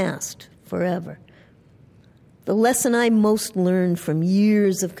will last forever. The lesson I most learned from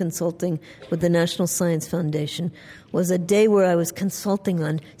years of consulting with the National Science Foundation was a day where I was consulting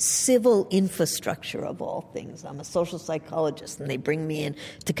on civil infrastructure, of all things. I'm a social psychologist, and they bring me in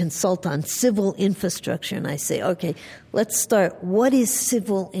to consult on civil infrastructure. And I say, okay, let's start. What is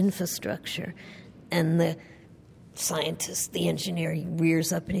civil infrastructure? And the scientist, the engineer, he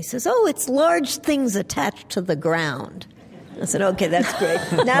rears up and he says, oh, it's large things attached to the ground. I said, okay, that's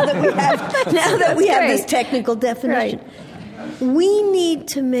great. Now that we have this technical definition. Right. We need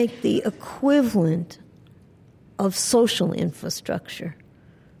to make the equivalent of social infrastructure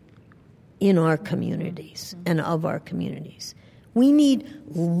in our communities and of our communities. We need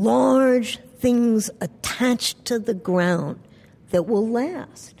large things attached to the ground that will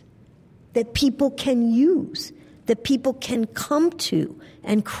last, that people can use, that people can come to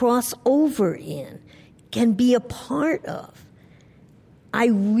and cross over in, can be a part of. I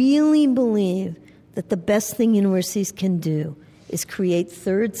really believe that the best thing universities can do is create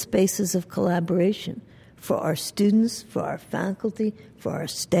third spaces of collaboration for our students, for our faculty, for our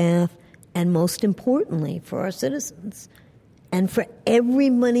staff, and most importantly, for our citizens, and for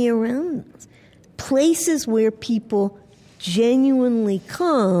everybody around us. Places where people genuinely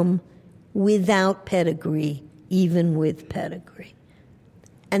come without pedigree, even with pedigree.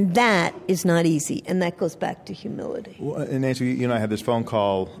 And that is not easy, and that goes back to humility. Well, and Nancy, you and I had this phone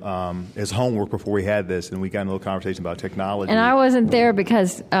call as homework before we had this, and we got in a little conversation about technology. And I wasn't there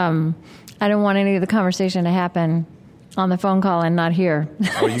because I didn't want any of the conversation to happen on the phone call and not here.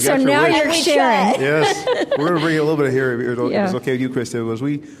 Oh, you so now you're sharing. Yes, we're going to bring you a little bit of here. It's okay with you,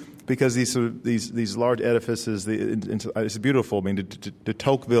 Krista. Because these large edifices, it's beautiful. I mean, de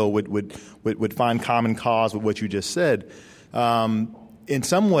Tocqueville would find common cause with what you just said. In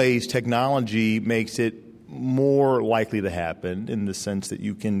some ways, technology makes it more likely to happen in the sense that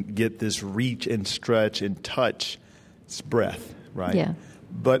you can get this reach and stretch and touch, it's breadth, right? Yeah.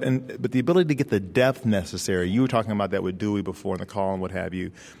 But the ability to get the depth necessary, you were talking about that with Dewey before in the call and what have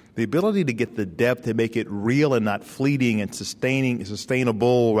you, the ability to get the depth to make it real and not fleeting and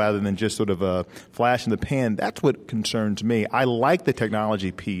sustainable rather than just sort of a flash in the pan, that's what concerns me. I like the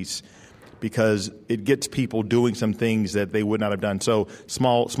technology piece because it gets people doing some things that they would not have done. So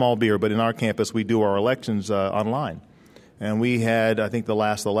small beer, but in our campus we do our elections online. And we had, I think the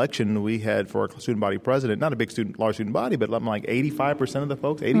last election we had for our student body president, not a big large student body, but like 85% of the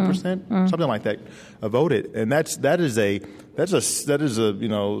folks, 80%, something like that, voted. And that is a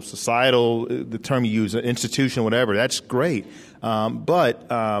societal, the term you use, institution, whatever. That's great. But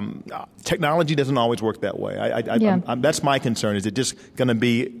technology doesn't always work that way. That's my concern. Is it just going to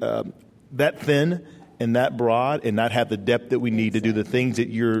be that thin and that broad and not have the depth that we need to do the things that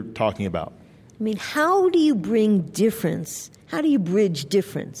you're talking about? I mean, how do you bring difference? How do you bridge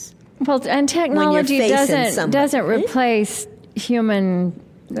difference? Well, and technology doesn't replace human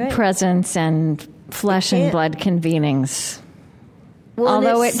presence and flesh and blood convenings. Well,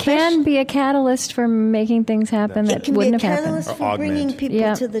 although it can be a catalyst for making things happen that wouldn't have happened. It can be a catalyst for bringing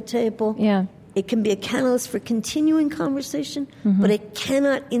people to the table. Yeah. It can be a catalyst for continuing conversation, but it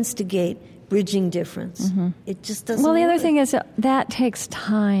cannot instigate bridging difference. It just doesn't Well, the other work. thing is that takes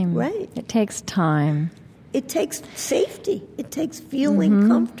time. Right. It takes time. It takes safety. It takes feeling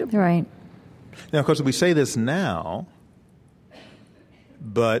comfortable. Right. Now, of course, we say this now,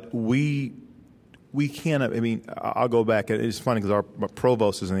 but we can't. I mean, I'll go back. It's funny because our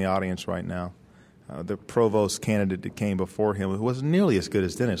provost is in the audience right now. The provost candidate that came before him wasn't nearly as good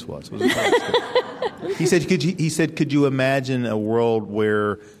as Dennis was. He said, could you imagine a world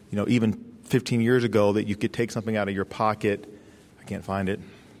where, even 15 years ago that you could take something out of your pocket, I can't find it,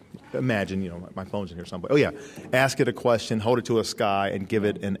 imagine, my phone's in here somewhere. Oh yeah, ask it a question, hold it to a sky, and give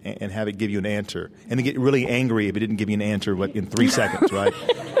it and have it give you an answer, and then get really angry if it didn't give you an answer in 3 seconds, right?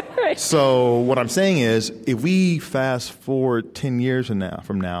 Right. So what I'm saying is, if we fast forward 10 years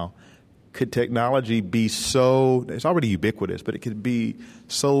from now, could technology be so, it's already ubiquitous, but it could be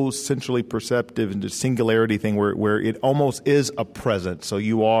so centrally perceptive into singularity thing where it almost is a present. So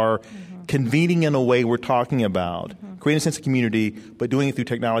you are convening in a way we're talking about, creating a sense of community, but doing it through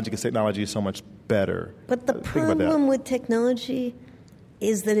technology because technology is so much better. But the problem with technology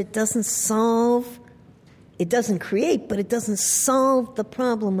is that it doesn't create, but it doesn't solve the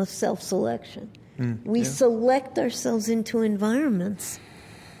problem of self-selection. We select ourselves into environments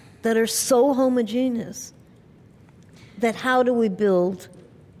that are so homogeneous that how do we build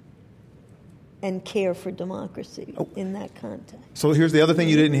and care for democracy in that context? So here's the other thing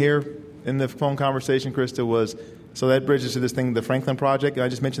you didn't hear in the phone conversation, Krista, was, so that bridges to this thing, the Franklin Project. I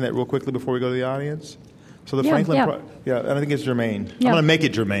just mentioned that real quickly before we go to the audience. So the Franklin Project, I think it's germane. Yeah. I'm going to make it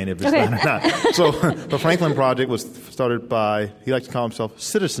germane if it's not. So the Franklin Project was started by, he likes to call himself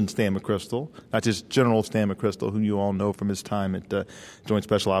Citizen Stan McChrystal, not just General Stan McChrystal, who you all know from his time at Joint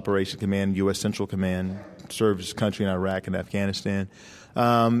Special Operations Command, U.S. Central Command, served his country in Iraq and Afghanistan.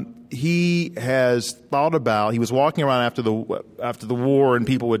 He has thought about, he was walking around after the war and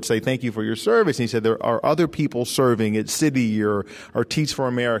people would say, thank you for your service. And he said, there are other people serving at Citi or Teach for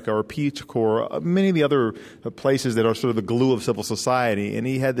America or Peace Corps, many of the other places that are sort of the glue of civil society. And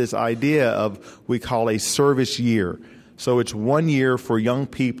he had this idea of, we call a service year. So it's 1 year for young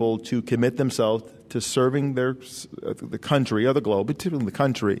people to commit themselves to serving the country or the globe, particularly the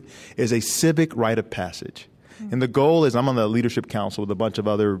country, is a civic rite of passage. And the goal is, I'm on the leadership council with a bunch of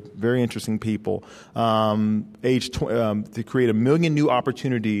other very interesting people, to create 1 million new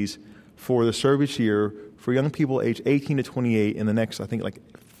opportunities for the service year for young people aged 18 to 28 in the next, I think,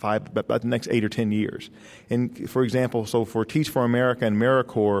 the next 8 or 10 years. And for example, so for Teach for America and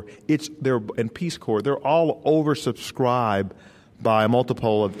AmeriCorps, and Peace Corps, they're all oversubscribed by a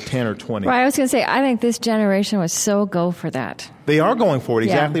multiple of 10 or 20. Right, I was going to say, I think this generation was so go for that. They are going for it,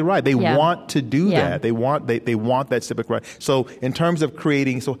 exactly right. They want to do that. They want that civic right. So in terms of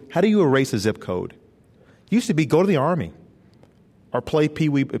creating, so how do you erase a zip code? It used to be go to the Army or play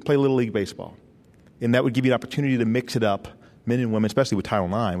Little League Baseball. And that would give you an opportunity to mix it up, men and women, especially with Title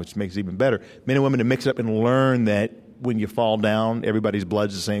IX, which makes it even better, men and women to mix it up and learn that when you fall down, everybody's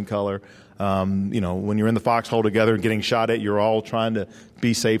blood's the same color. When you're in the foxhole together and getting shot at, you're all trying to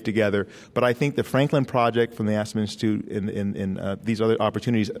be safe together. But I think the Franklin Project from the Aspen Institute and these other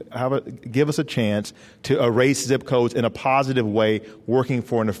opportunities give us a chance to erase zip codes in a positive way, working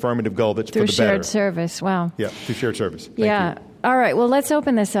for an affirmative goal that's through for the better. Through shared service. Wow. Yeah, through shared service. Thank you. All right. Well, let's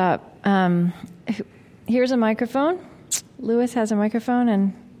open this up. Here's a microphone. Lewis has a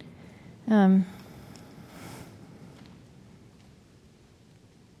microphone, and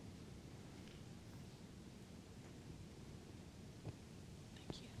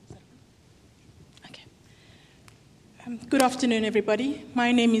Good afternoon, everybody.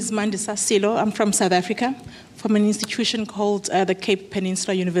 My name is Mandisa Silo. I'm from South Africa, from an institution called the Cape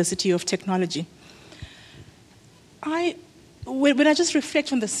Peninsula University of Technology. When I just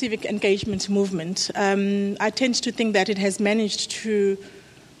reflect on the civic engagement movement, I tend to think that it has managed to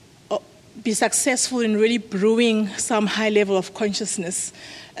be successful in really brewing some high level of consciousness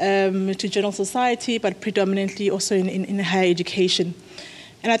to general society, but predominantly also in higher education.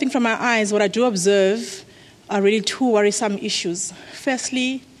 And I think from my eyes, what I do observe are really two worrisome issues.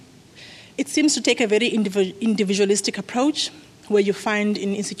 Firstly, it seems to take a very individualistic approach, where you find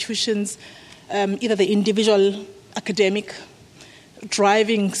in institutions either the individual academic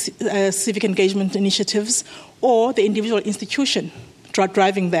driving civic engagement initiatives or the individual institution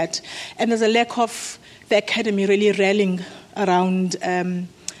driving that. And there's a lack of the academy really rallying around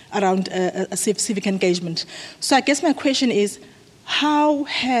civic engagement. So I guess my question is, how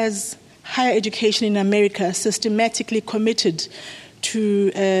has higher education in America systematically committed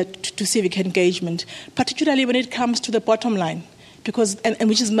to civic engagement, particularly when it comes to the bottom line? Because, and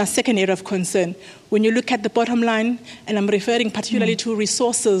which is my second area of concern. When you look at the bottom line, and I'm referring particularly to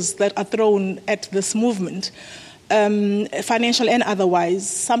resources that are thrown at this movement, financial and otherwise,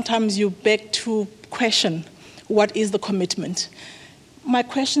 sometimes you beg to question what is the commitment. My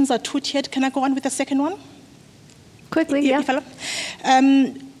questions are two-tiered. Can I go on with the second one? Quickly, yeah.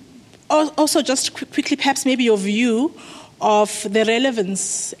 Also, just quickly, perhaps maybe your view of the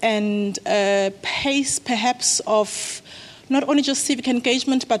relevance and pace, perhaps, of not only just civic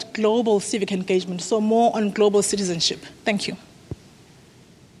engagement, but global civic engagement, so more on global citizenship. Thank you.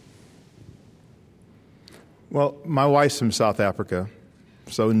 Well, my wife's from South Africa,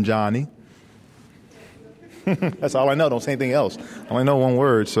 so Njani. That's all I know. Don't say anything else. I only know one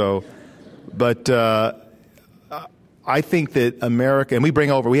word. But I think that America, and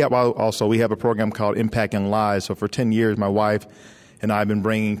we have a program called Impact Young Lives. So for 10 years, my wife and I've been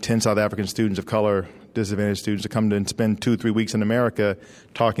bringing 10 South African students of color, disadvantaged students, to come and spend 2-3 weeks in America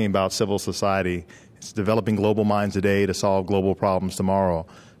talking about civil society. It's developing global minds today to solve global problems tomorrow.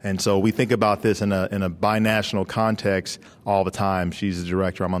 And so we think about this in a binational context all the time. She's the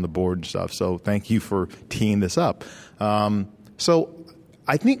director, I'm on the board and stuff. So thank you for teeing this up. So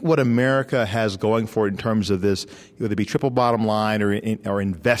I think what America has going for it in terms of this, whether it be triple bottom line or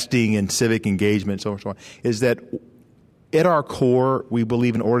investing in civic engagement, so on, is that at our core, we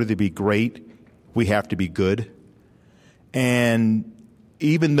believe in order to be great, we have to be good. And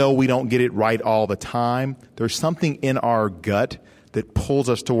even though we don't get it right all the time, there's something in our gut that pulls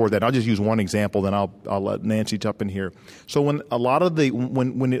us toward that. I'll just use one example, then I'll let Nancy jump in here. So when a lot of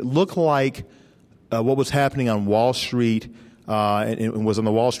when it looked like what was happening on Wall Street, and it was in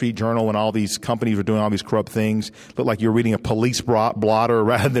the Wall Street Journal when all these companies were doing all these corrupt things, looked like you're reading a police blotter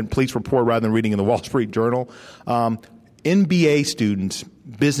rather than police report rather than reading in the Wall Street Journal. MBA students,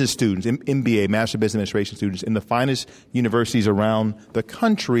 business students, MBA, Master of Business Administration students in the finest universities around the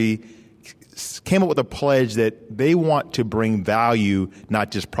country came up with a pledge that they want to bring value,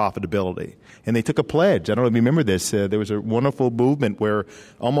 not just profitability. And they took a pledge. I don't know if you remember this. There was a wonderful movement where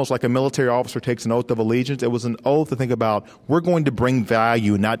almost like a military officer takes an oath of allegiance. It was an oath to think about, we're going to bring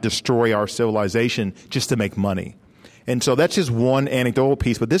value, not destroy our civilization just to make money. And so that's just one anecdotal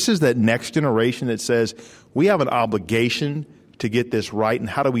piece. But this is that next generation that says we have an obligation to get this right. And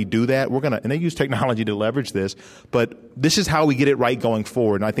how do we do that? And they use technology to leverage this, but this is how we get it right going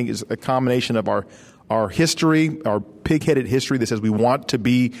forward. And I think it's a combination of our history, our pig-headed history that says we want to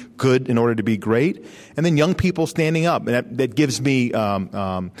be good in order to be great, and then young people standing up. And that gives me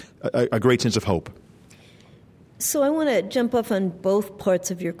a great sense of hope. So I want to jump off on both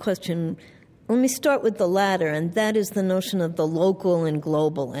parts of your question. Let me start with the latter, and that is the notion of the local and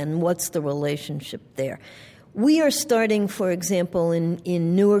global, and what's the relationship there. We are starting, for example,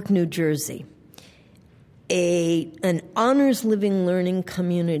 in Newark, New Jersey, an honors living learning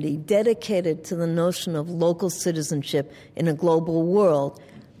community dedicated to the notion of local citizenship in a global world,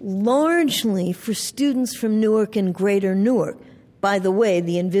 largely for students from Newark and Greater Newark. By the way,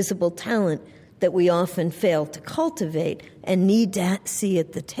 the invisible talent that we often fail to cultivate and need to see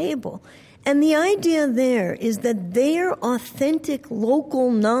at the table. And the idea there is that their authentic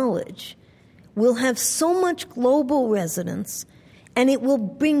local knowledge will have so much global resonance, and it will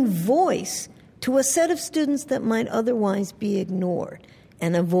bring voice to a set of students that might otherwise be ignored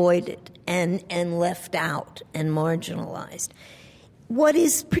and avoided and left out and marginalized. What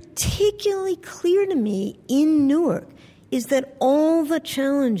is particularly clear to me in Newark is that all the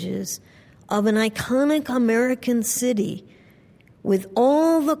challenges of an iconic American city, with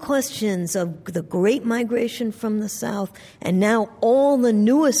all the questions of the great migration from the South and now all the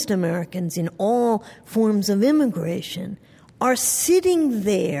newest Americans in all forms of immigration, are sitting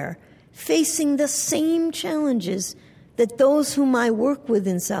there facing the same challenges that those whom I work with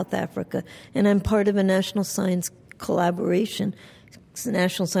in South Africa, and I'm part of a National Science collaboration, it's the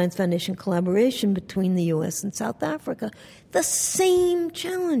National Science Foundation collaboration between the U.S. and South Africa, the same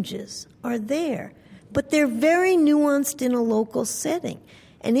challenges are there. But they're very nuanced in a local setting.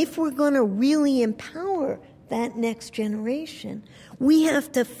 And if we're going to really empower that next generation, we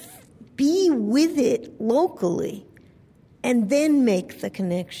have to be with it locally and then make the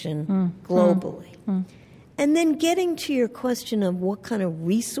connection globally. And then getting to your question of what kind of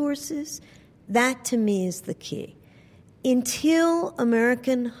resources, that to me is the key. Until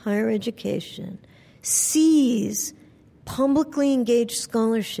American higher education sees publicly engaged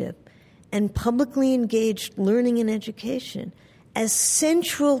scholarship and publicly engaged learning and education as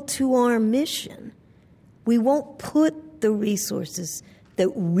central to our mission, we won't put the resources that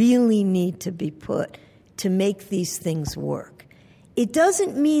really need to be put to make these things work. It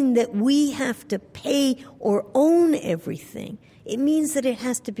doesn't mean that we have to pay or own everything. It means that it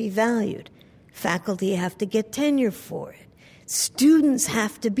has to be valued. Faculty have to get tenure for it. Students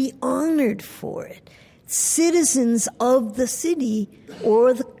have to be honored for it. Citizens of the city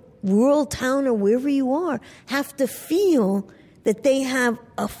or the rural town or wherever you are have to feel that they have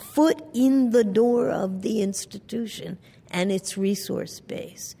a foot in the door of the institution and its resource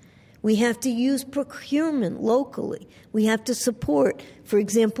base. We have to use procurement locally. We have to support, for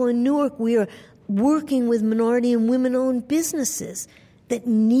example, in Newark, we are working with minority and women-owned businesses that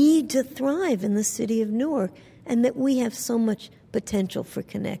need to thrive in the city of Newark and that we have so much potential for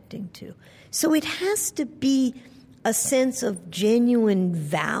connecting to. So it has to be a sense of genuine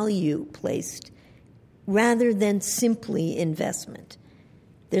value placed rather than simply investment.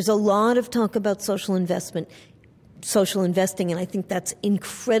 There's a lot of talk about social investing, and I think that's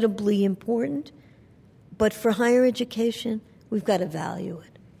incredibly important. But for higher education, we've got to value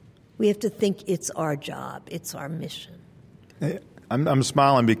it. We have to think it's our job, it's our mission. I'm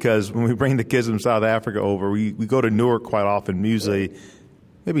smiling because when we bring the kids from South Africa over, we go to Newark quite often. Usually,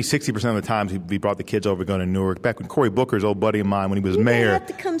 maybe 60% of the times we brought the kids over going to Newark. Back when Cory Booker's old buddy of mine, when he was mayor. You have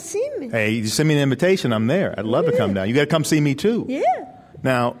to come see me. Hey, you send me an invitation, I'm there. I'd love to come down. You got to come see me too. Yeah.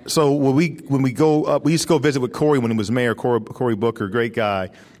 Now, so when we go up, we used to go visit with Cory when he was mayor. Cory Booker, great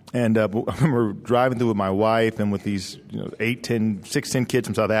guy. And I remember driving through with my wife and with these 10 kids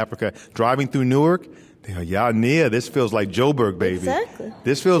from South Africa, driving through Newark. They go, yeah, Nia, this feels like Joburg, baby. Exactly.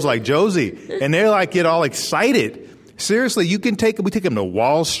 This feels like Josie. And they're like, get all excited. Seriously, we take them to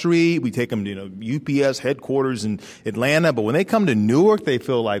Wall Street. We take them to, UPS headquarters in Atlanta. But when they come to Newark, they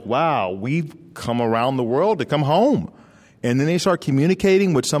feel like, wow, we've come around the world to come home. And then they start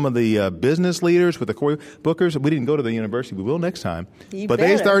communicating with some of the business leaders, with the Cory Bookers. We didn't go to the university. We will next time. But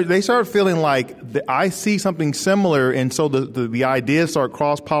they start feeling like I see something similar, and so the ideas start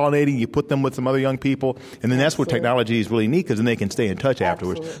cross-pollinating. You put them with some other young people, and then that's where technology is really neat, because then they can stay in touch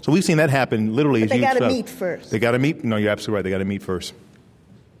afterwards. So we've seen that happen literally. But they got to meet first. They got to meet. No, you're absolutely right. They got to meet first.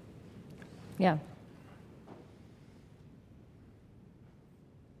 Yeah.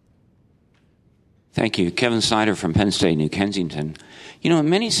 Thank you. Kevin Snyder from Penn State, New Kensington. In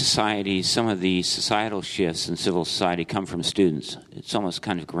many societies, some of the societal shifts in civil society come from students. It's almost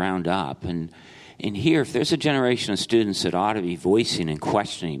kind of ground up. And here, if there's a generation of students that ought to be voicing and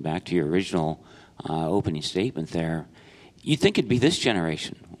questioning, back to your original opening statement there, you'd think it'd be this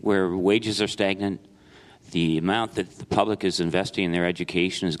generation, where wages are stagnant, the amount that the public is investing in their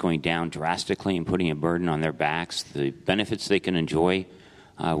education is going down drastically and putting a burden on their backs, the benefits they can enjoy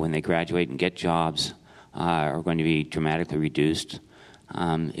when they graduate and get jobs are going to be dramatically reduced.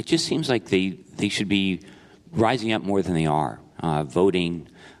 It just seems like they should be rising up more than they are, voting,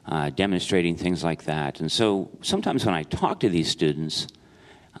 demonstrating, things like that. And so sometimes when I talk to these students,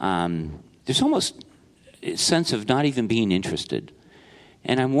 there's almost a sense of not even being interested.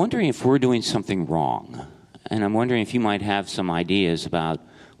 And I'm wondering if we're doing something wrong. And I'm wondering if you might have some ideas about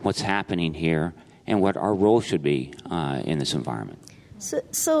what's happening here and what our role should be in this environment.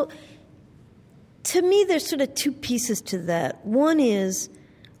 So, to me, there's sort of two pieces to that. One is,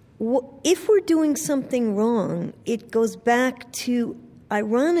 if we're doing something wrong, it goes back to,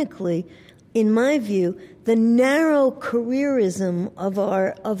 ironically, in my view, the narrow careerism of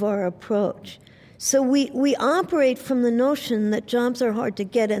our approach. So we operate from the notion that jobs are hard to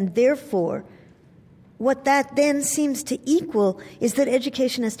get, and therefore, what that then seems to equal is that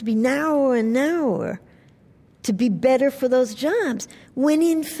education has to be narrower and narrower to be better for those jobs, when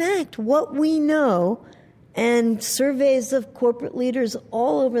in fact what we know, and surveys of corporate leaders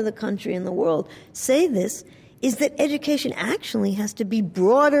all over the country and the world say this, is that education actually has to be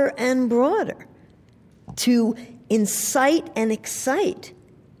broader and broader to incite and excite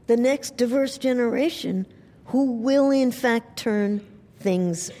the next diverse generation who will in fact turn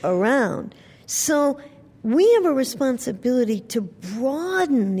things around. So we have a responsibility to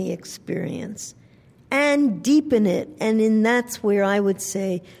broaden the experience and deepen it, and that's where I would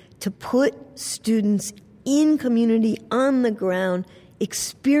say to put students in community, on the ground,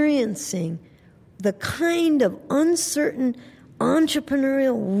 experiencing the kind of uncertain,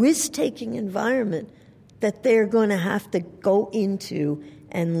 entrepreneurial, risk-taking environment that they're going to have to go into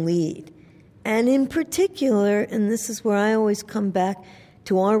and lead. And in particular, and this is where I always come back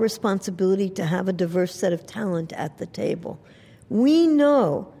to our responsibility to have a diverse set of talent at the table. We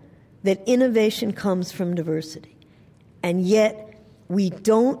know that innovation comes from diversity, and yet we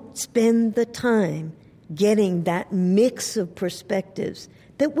don't spend the time getting that mix of perspectives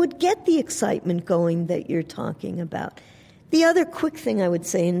that would get the excitement going that you're talking about. The other quick thing I would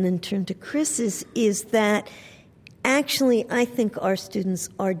say, and then turn to Chris, is that actually I think our students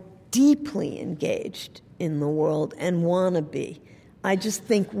are deeply engaged in the world and want to be. I just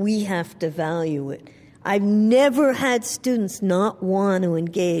think we have to value it. I've never had students not want to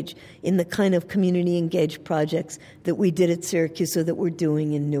engage in the kind of community-engaged projects that we did at Syracuse or that we're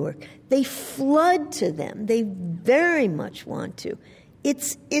doing in Newark. They flood to them. They very much want to.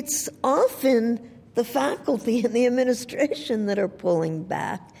 It's often the faculty and the administration that are pulling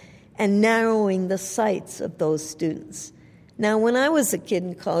back and narrowing the sights of those students. Now, when I was a kid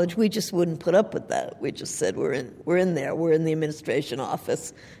in college, we just wouldn't put up with that. We just said, we're in there. We're in the administration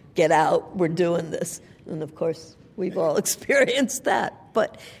office. Get out. We're doing this. And, of course, we've all experienced that.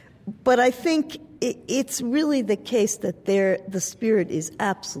 But I think it's really the case that the spirit is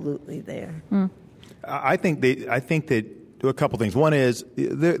absolutely there. Mm. I think that a couple things. One is,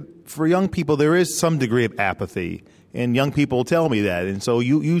 for young people, there is some degree of apathy And young people tell me that. And so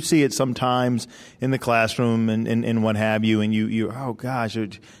you see it sometimes in the classroom and what have you. And you oh, gosh,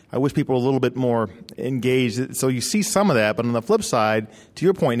 I wish people were a little bit more engaged. So you see some of that. But on the flip side, to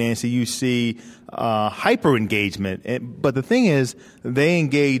your point, Nancy, you see hyper engagement. But the thing is, they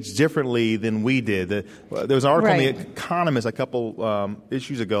engage differently than we did. There was an article in The Economist a couple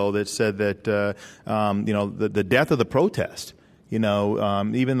issues ago that said that the death of the protest.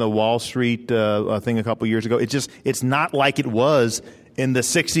 Even the Wall Street thing a couple years ago, it's not like it was in the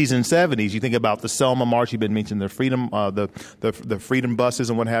 60s and 70s. You think about the Selma March, you've been mentioning the freedom, the freedom buses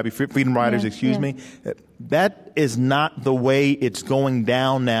and what have you, freedom riders, me. That is not the way it's going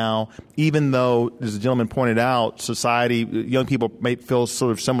down now, even though, as the gentleman pointed out, society, young people may feel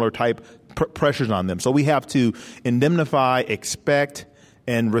sort of similar type pressures on them. So we have to indemnify, expect,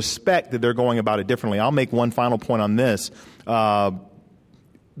 and respect that they're going about it differently. I'll make one final point on this.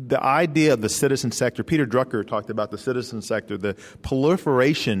 The idea of the citizen sector, Peter Drucker talked about the citizen sector, the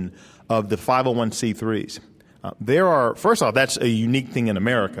proliferation of the 501c3s. First off, that's a unique thing in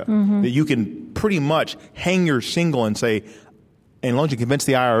America, that you can pretty much hang your shingle and say, and as long as you convince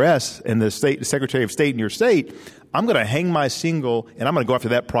the IRS and the Secretary of State in your state, I'm going to hang my shingle and I'm going to go after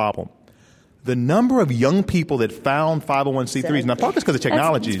that problem. The number of young people that found 501c3s, and I thought this because of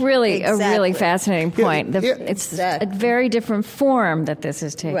technology. It's really a really fascinating point. It's a very different form that this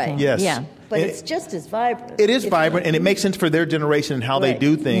is taking. Right. Yes. Yeah. But it's just as vibrant. It is vibrant, and it makes sense for their generation and how they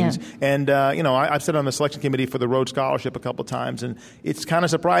do things. Yeah. And, I've sat on the selection committee for the Rhodes Scholarship a couple of times, and it's kind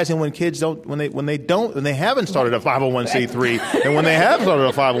of surprising when kids when they haven't started a 501c3, and when they have started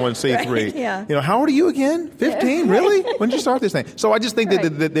a 501c3. Right. Yeah. How old are you again? 15? Really? When did you start this thing? So I just think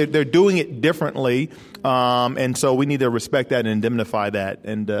that they're doing it differently, and so we need to respect that and indemnify that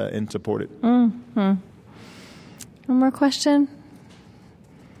and support it. Mm-hmm. One more question?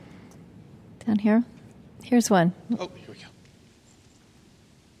 Down here. Here's one. Oh, here we go.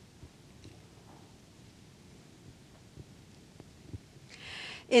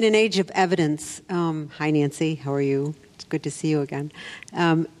 In an age of evidence, hi Nancy, how are you? It's good to see you again.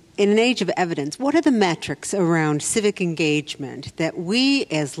 In an age of evidence, what are the metrics around civic engagement that we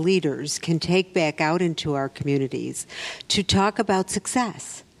as leaders can take back out into our communities to talk about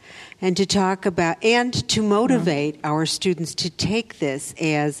success? And to talk about, and to motivate our students to take this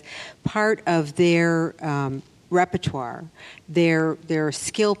as part of their repertoire, their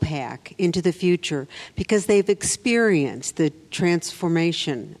skill pack into the future, because they've experienced the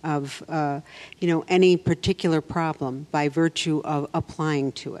transformation of any particular problem by virtue of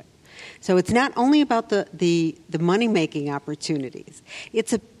applying to it. So it's not only about the money-making opportunities.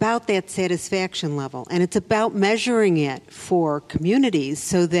 It's about that satisfaction level, and it's about measuring it for communities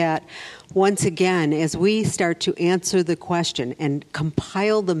so that, once again, as we start to answer the question and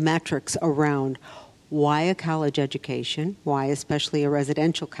compile the metrics around why a college education, why especially a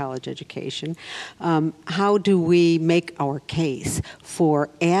residential college education, how do we make our case for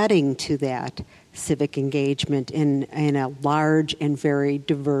adding to that civic engagement in a large and very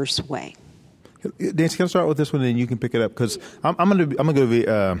diverse way? Nancy, can I start with this one, and you can pick it up? Because I'm going to be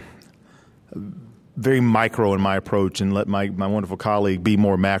very micro in my approach and let my wonderful colleague be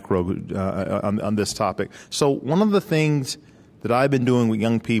more macro on this topic. So one of the things that I've been doing with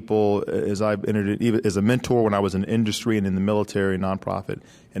young people as I've entered it, even as a mentor when I was in industry and in the military, nonprofit,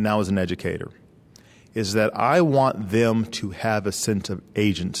 and now as an educator, is that I want them to have a sense of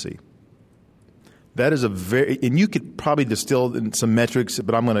agency. That is and you could probably distill in some metrics,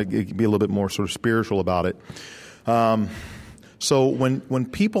 but I'm going to be a little bit more sort of spiritual about it. So when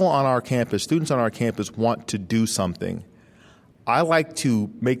people on our campus, students on our campus want to do something, I like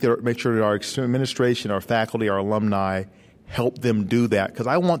to make sure that our administration, our faculty, our alumni help them do that, because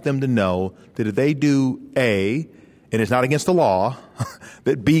I want them to know that if they do A, and it's not against the law,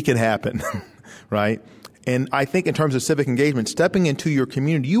 that B can happen, right? And I think in terms of civic engagement, stepping into your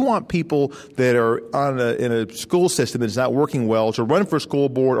community, you want people that are in a school system that's not working well to run for school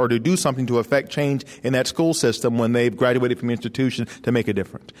board or to do something to affect change in that school system when they've graduated from the institution to make a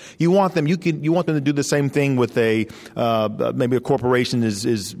difference. You want them to do the same thing with maybe a corporation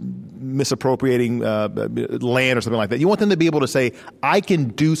is misappropriating land or something like that. You want them to be able to say, I can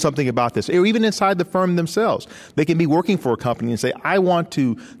do something about this. Or even inside the firm themselves, they can be working for a company and say,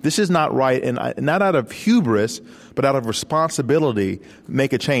 this is not right, and not out of hubris, but out of responsibility,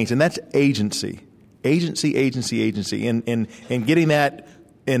 make a change. And that's agency. Agency. And getting that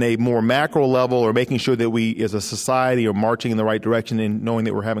in a more macro level, or making sure that we as a society are marching in the right direction and knowing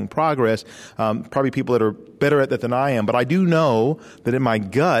that we're having progress. Probably people that are better at that than I am. But I do know that in my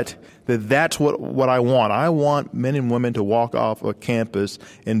gut that's what I want. I want men and women to walk off a campus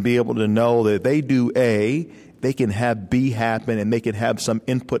and be able to know that if they do A, they can be happen and they can have some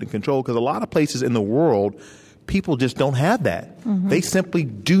input and control. Because a lot of places in the world, people just don't have that. Mm-hmm. They simply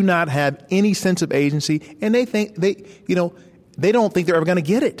do not have any sense of agency, and they don't think they're ever going to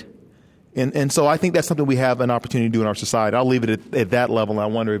get it. And so I think that's something we have an opportunity to do in our society. I'll leave it at that level, and I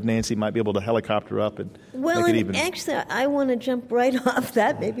wonder if Nancy might be able to helicopter up and make it even. Actually, I want to jump right off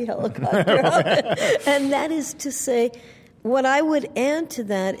that, maybe helicopter up. And that is to say, what I would add to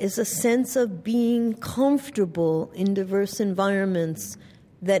that is a sense of being comfortable in diverse environments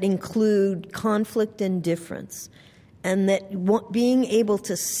that include conflict and difference, and that being able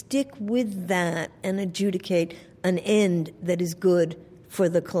to stick with that and adjudicate an end that is good for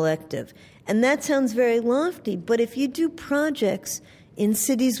the collective. And that sounds very lofty, but if you do projects in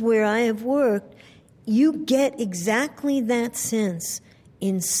cities where I have worked, you get exactly that sense,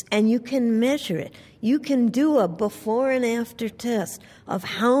 and you can measure it. You can do a before and after test of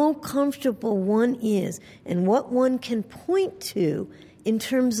how comfortable one is and what one can point to in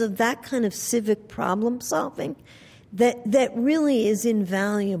terms of that kind of civic problem solving. That really is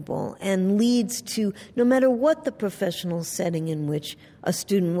invaluable and leads to, no matter what the professional setting in which a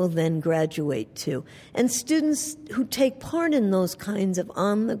student will then graduate to. And students who take part in those kinds of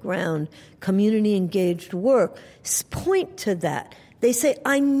on-the-ground, community-engaged work point to that. They say,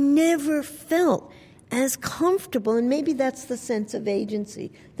 I never felt as comfortable, and maybe that's the sense of agency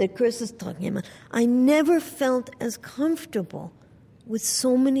that Chris is talking about. I never felt as comfortable with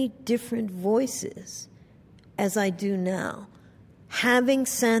so many different voices as I do now, having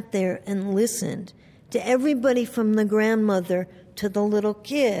sat there and listened to everybody from the grandmother to the little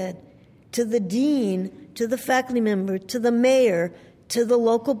kid, to the dean, to the faculty member, to the mayor, to the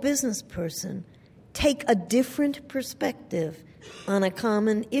local business person, take a different perspective on a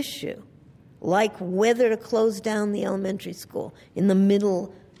common issue, like whether to close down the elementary school in the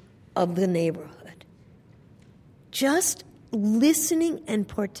middle of the neighborhood. Just listening and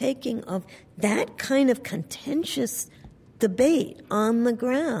partaking of that kind of contentious debate on the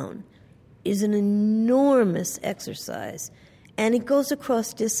ground is an enormous exercise, and it goes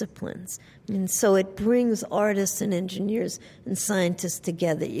across disciplines. And so it brings artists and engineers and scientists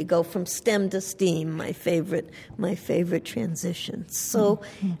together. You go from STEM to STEAM, my favorite transition. So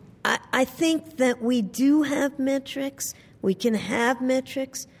I think that we do have metrics. We can have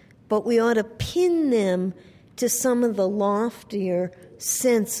metrics, but we ought to pin them to some of the loftier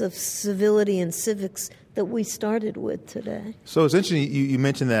sense of civility and civics that we started with today. So it's interesting you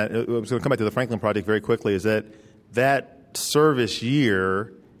mentioned that. I was going to come back to the Franklin Project very quickly, is that service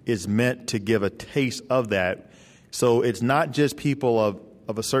year is meant to give a taste of that. So it's not just people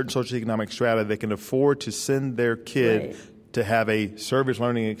of a certain socioeconomic strata that can afford to send their kid to have a service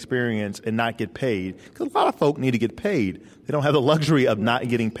learning experience and not get paid. Because a lot of folk need to get paid. They don't have the luxury of not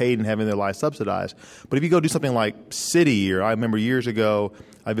getting paid and having their lives subsidized. But if you go do something like City Year, I remember years ago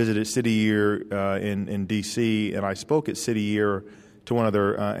I visited City Year in D.C., and I spoke at City Year to one of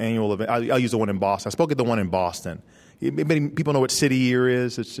their annual events. I'll use the one in Boston. I spoke at the one in Boston. Many people know what City Year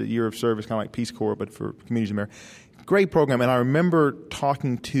is. It's a year of service, kind of like Peace Corps, but for communities in America. Great program. And I remember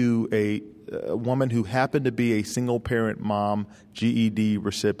talking to a woman who happened to be a single-parent mom, GED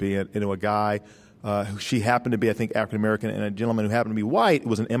recipient, and a guy who she happened to be, I think, African-American, and a gentleman who happened to be white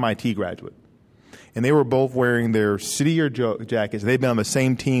was an MIT graduate. And they were both wearing their City Year jackets. They'd been on the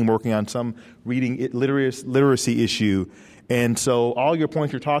same team working on some reading literacy issue. And so all your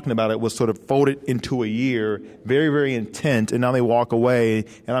points you're talking about, it was sort of folded into a year, very, very intense, and now they walk away,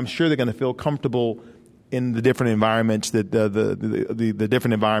 and I'm sure they're going to feel comfortable in the different environments, the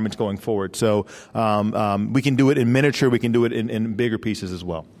different environments going forward. So we can do it in miniature, we can do it in bigger pieces as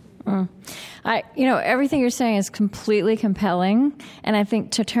well. Everything you're saying is completely compelling, and I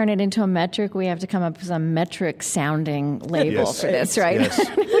think to turn it into a metric, we have to come up with some metric-sounding label for this, right? Yes.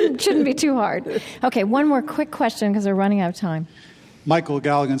 It shouldn't be too hard. Okay, one more quick question because we're running out of time. Michael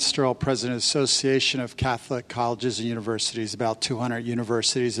Galligan-Sturl, President of the Association of Catholic Colleges and Universities, about 200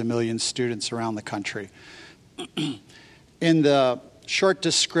 universities, 1 million students around the country. In the short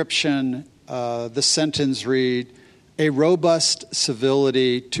description, the sentence read, a robust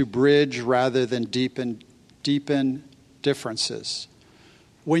civility to bridge rather than deepen differences.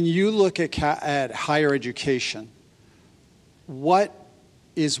 When you look at higher education, what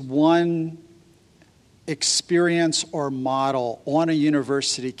is one experience or model on a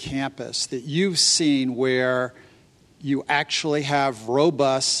university campus that you've seen where you actually have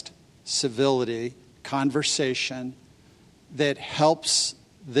robust civility, conversation that helps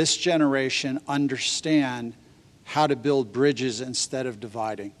this generation understand how to build bridges instead of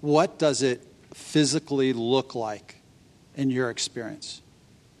dividing? What does it physically look like in your experience?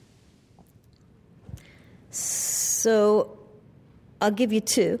 So I'll give you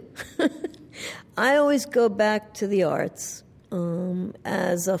two. I always go back to the arts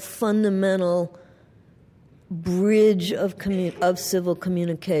as a fundamental bridge of civil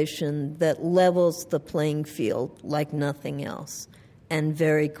communication that levels the playing field like nothing else, and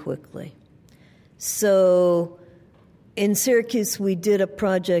very quickly. So in Syracuse, we did a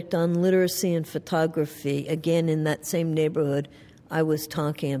project on literacy and photography, again in that same neighborhood I was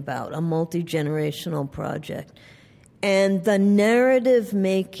talking about, a multi-generational project. And the narrative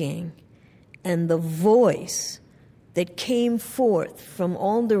making and the voice that came forth from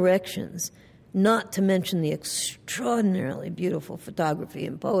all directions, not to mention the extraordinarily beautiful photography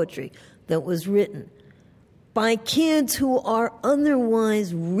and poetry that was written by kids who are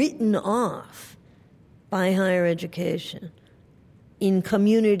otherwise written off by higher education in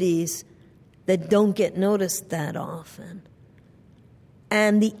communities that don't get noticed that often.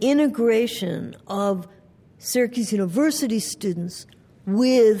 And the integration of Syracuse University students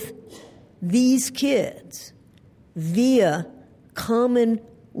with these kids via common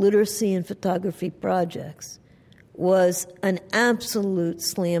literacy and photography projects was an absolute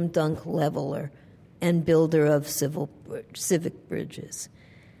slam dunk leveler and builder of civic bridges.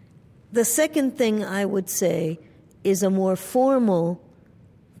 The second thing I would say is a more formal,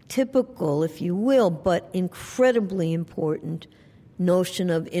 typical, if you will, but incredibly important notion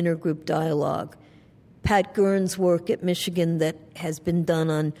of intergroup dialogue. Pat Gurn's work at Michigan that has been done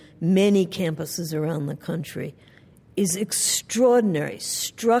on many campuses around the country is extraordinary,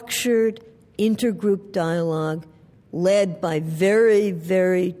 structured intergroup dialogue led by very,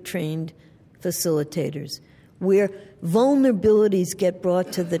 very trained facilitators, where vulnerabilities get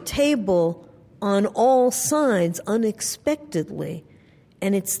brought to the table on all sides unexpectedly.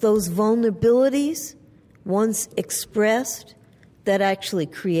 And it's those vulnerabilities, once expressed, that actually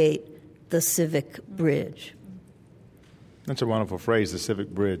create the civic bridge. That's a wonderful phrase, the civic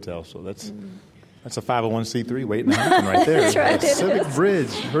bridge also. That's a 501c3 waiting to happen right there. That's right. Civic bridge.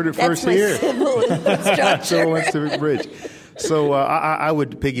 Heard it first here. That's my civil infrastructure. Civic bridge. So I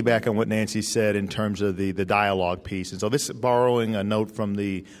would piggyback on what Nancy said in terms of the dialogue piece. And so this is borrowing a note from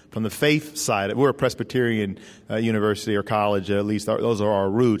the faith side. We're a Presbyterian university or college, at least those are our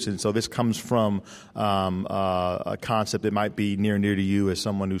roots. And so this comes from a concept that might be near and dear to you as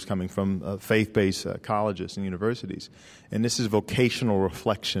someone who's coming from faith-based colleges and universities. And this is vocational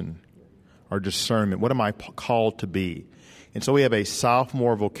reflection or discernment. What am I called to be? And so we have a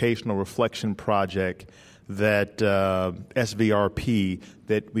sophomore vocational reflection project that SVRP,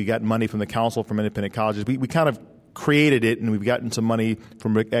 that we got money from the Council from Independent Colleges. We kind of created it, and we've gotten some money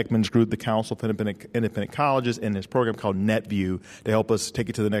from Rick Ekman's group, the Council for Independent Colleges, and this program called NetView to help us take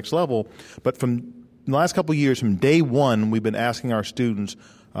it to the next level. But from the last couple of years, from day one, we've been asking our students,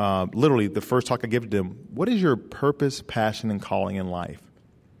 literally the first talk I give to them, what is your purpose, passion, and calling in life?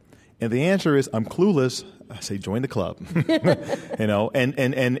 And the answer is, I'm clueless. I say, join the club,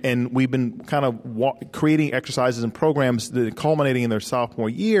 and we've been kind of creating exercises and programs that are culminating in their sophomore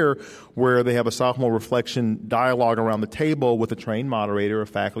year, where they have a sophomore reflection dialogue around the table with a trained moderator, a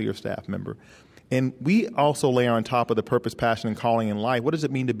faculty or staff member. And we also layer on top of the purpose, passion, and calling in life, what does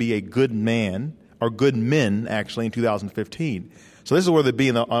it mean to be a good man, or good men, actually, in 2015? So this is where the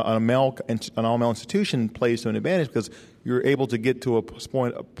being an all-male institution plays to an advantage, because you're able to get to a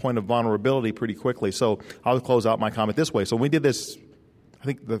point of vulnerability pretty quickly. So I'll close out my comment this way. So when we did this, I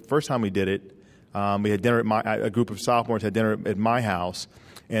think the first time we did it, we had dinner at a group of sophomores had dinner at my house,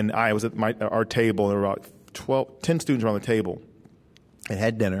 and I was at our table, and there were about 10 students around the table, and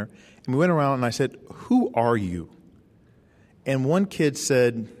had dinner. And we went around, and I said, who are you? And one kid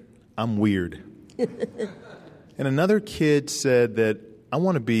said, I'm weird. And another kid said that I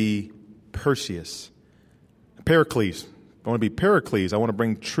want to be Perseus. Pericles. I want to be Pericles. I want to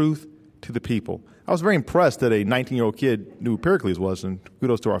bring truth to the people. I was very impressed that a 19-year-old kid knew who Pericles was, and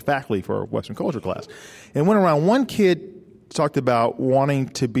kudos to our faculty for our Western culture class. And went around. One kid talked about wanting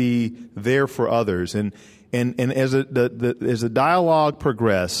to be there for others. And as the dialogue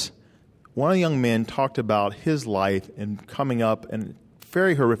progressed, one of the young men talked about his life and coming up in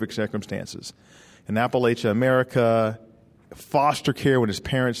very horrific circumstances. In Appalachia, America, foster care when his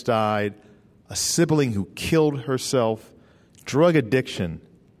parents died, a sibling who killed herself, drug addiction.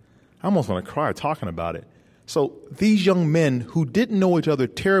 I almost want to cry talking about it. So these young men who didn't know each other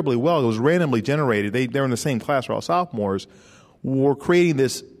terribly well, it was randomly generated, they're in the same class, we're all sophomores, were creating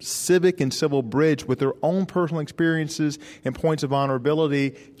this civic and civil bridge with their own personal experiences and points of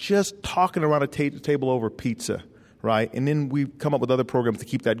vulnerability, just talking around a table over pizza, right? And then we come up with other programs to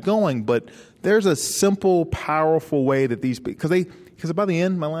keep that going. But there's a simple, powerful way that because by the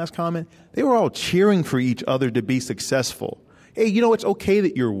end, my last comment, they were all cheering for each other to be successful. Hey, it's okay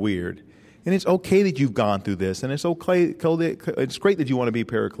that you're weird. And it's okay that you've gone through this. And it's okay, it's great that you want to be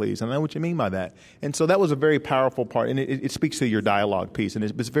Pericles. And I know what you mean by that. And so that was a very powerful part. And it speaks to your dialogue piece. And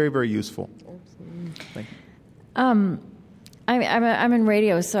it's very, very useful. Thank you. I'm in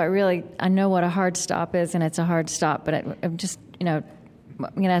radio, so I know what a hard stop is, and it's a hard stop. But I'm just, I'm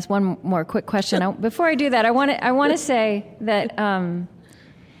going to ask one more quick question. Before I do that, I want to say that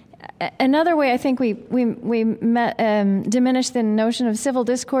another way I think we diminish the notion of civil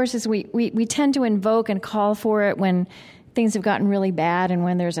discourse is we tend to invoke and call for it when things have gotten really bad and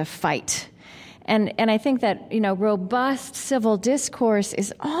when there's a fight. And I think that robust civil discourse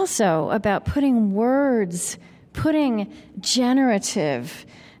is also about putting generative,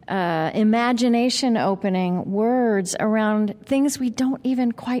 imagination-opening words around things we don't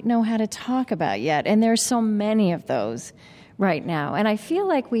even quite know how to talk about yet. And there's so many of those right now. And I feel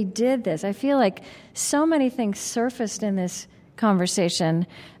like we did this. I feel like so many things surfaced in this conversation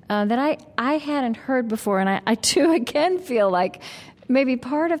that I hadn't heard before. And I too, again, feel like maybe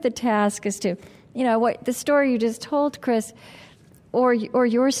part of the task is to, what the story you just told, Chris, or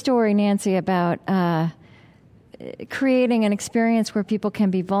your story, Nancy, about creating an experience where people can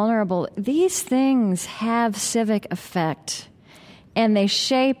be vulnerable. These things have civic effect, and they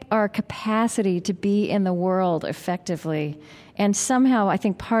shape our capacity to be in the world effectively. And somehow I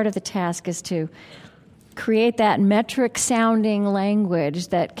think part of the task is to create that metric-sounding language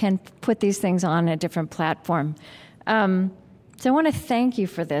that can put these things on a different platform. So I want to thank you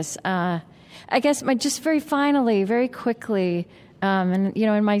for this. I guess just very finally, very quickly, and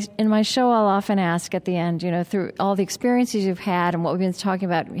in my show, I'll often ask at the end, through all the experiences you've had and what we've been talking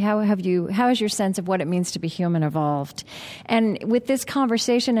about, how has your sense of what it means to be human evolved? And with this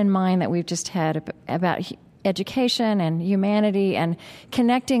conversation in mind that we've just had about education and humanity and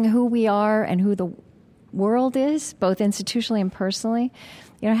connecting who we are and who the world is, both institutionally and personally,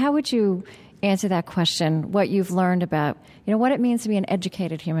 how would you answer that question? What you've learned about, what it means to be an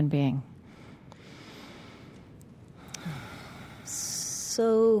educated human being?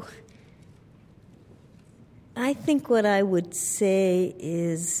 So I think what I would say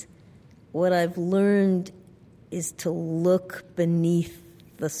is what I've learned is to look beneath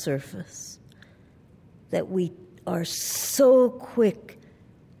the surface, that we are so quick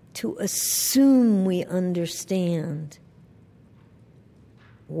to assume we understand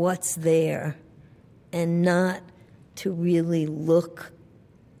what's there and not to really look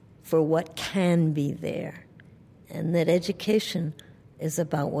for what can be there, and that education is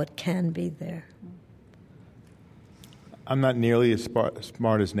about what can be there. I'm not nearly as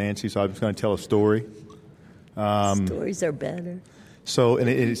smart as Nancy, so I'm just going to tell a story. Stories are better. So, and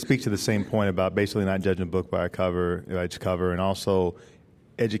it speaks to the same point about basically not judging a book by its cover, and also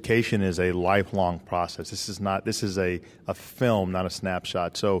education is a lifelong process. This is a film, not a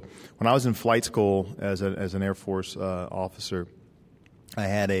snapshot. So, when I was in flight school as an Air Force officer, I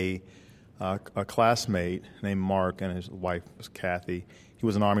had a classmate named Mark, and his wife was Kathy. He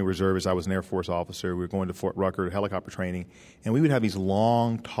was an Army reservist. I was an Air Force officer. We were going to Fort Rucker helicopter training, and we would have these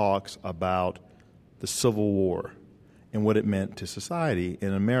long talks about the Civil War and what it meant to society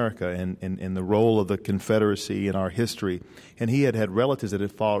in America and the role of the Confederacy in our history. And he had relatives that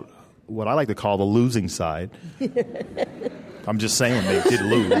had fought what I like to call the losing side. I'm just saying they did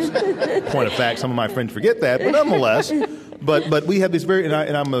lose. Point of fact, some of my friends forget that, but nonetheless. But we have this and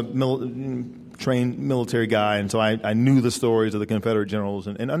I'm a trained military guy, and so I knew the stories of the Confederate generals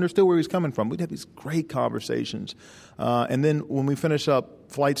and understood where he was coming from. We'd have these great conversations. And then when we finished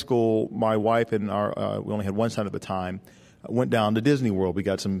up flight school, my wife and we only had one son at the time, went down to Disney World. We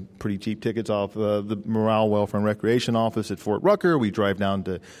got some pretty cheap tickets off the Morale, Welfare, and Recreation office at Fort Rucker. We drive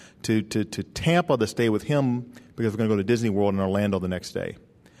down to Tampa to stay with him because we're going to go to Disney World in Orlando the next day.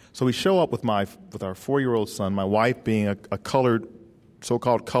 So we show up with our 4-year-old son, my wife being a colored,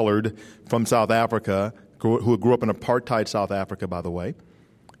 so-called colored from South Africa, who grew up in apartheid South Africa, by the way.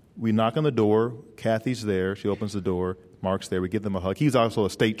 We knock on the door. Kathy's there. She opens the door. Mark's there. We give them a hug. He's also a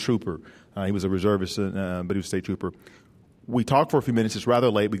state trooper. He was a reservist, but he was a state trooper. We talk for a few minutes. It's rather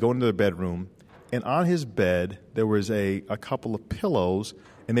late. We go into the bedroom, and on his bed there was a couple of pillows,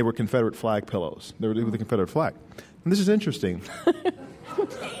 and they were Confederate flag pillows. They were the Confederate flag. And this is interesting.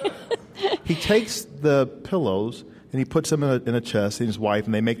 He takes the pillows and he puts them in a chest, and his wife,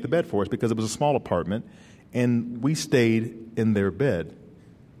 and they make the bed for us because it was a small apartment, and we stayed in their bed.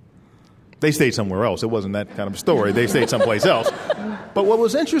 They stayed somewhere else. It wasn't that kind of story. They stayed someplace else. But what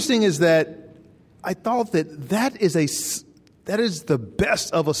was interesting is that I thought that is the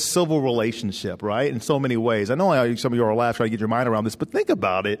best of a civil relationship, right? In so many ways. I know some of you are laughing trying to get your mind around this, but think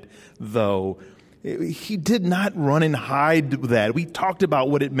about it, though. He did not run and hide that. We talked about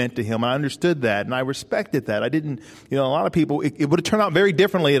what it meant to him. I understood that, and I respected that. I didn't, a lot of people, it would have turned out very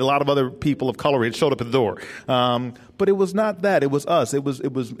differently at a lot of other people of color had showed up at the door. But it was not that. It was us. It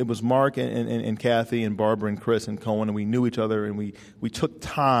was Mark and Kathy and Barbara and Chris and Cohen, and we knew each other, and we took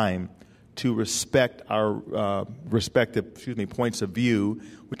time to respect our respective points of view,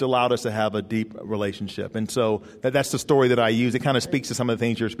 which allowed us to have a deep relationship. And so that's the story that I use. It kind of speaks to some of the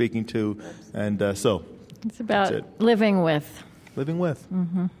things you're speaking to. And so it's about living with. Living with.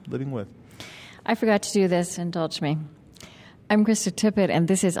 Mm-hmm. Living with. I forgot to do this. Indulge me. I'm Krista Tippett, and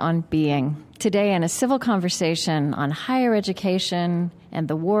this is On Being. Today, in a civil conversation on higher education and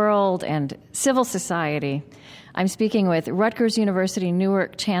the world and civil society, I'm speaking with Rutgers University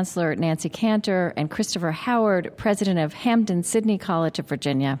Newark Chancellor Nancy Cantor and Christopher Howard, President of Hampden-Sydney College of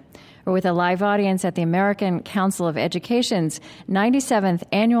Virginia. We're with a live audience at the American Council of Education's 97th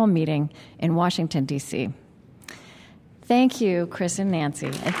annual meeting in Washington, D.C. Thank you, Chris and Nancy,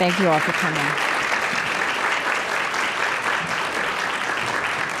 and thank you all for coming.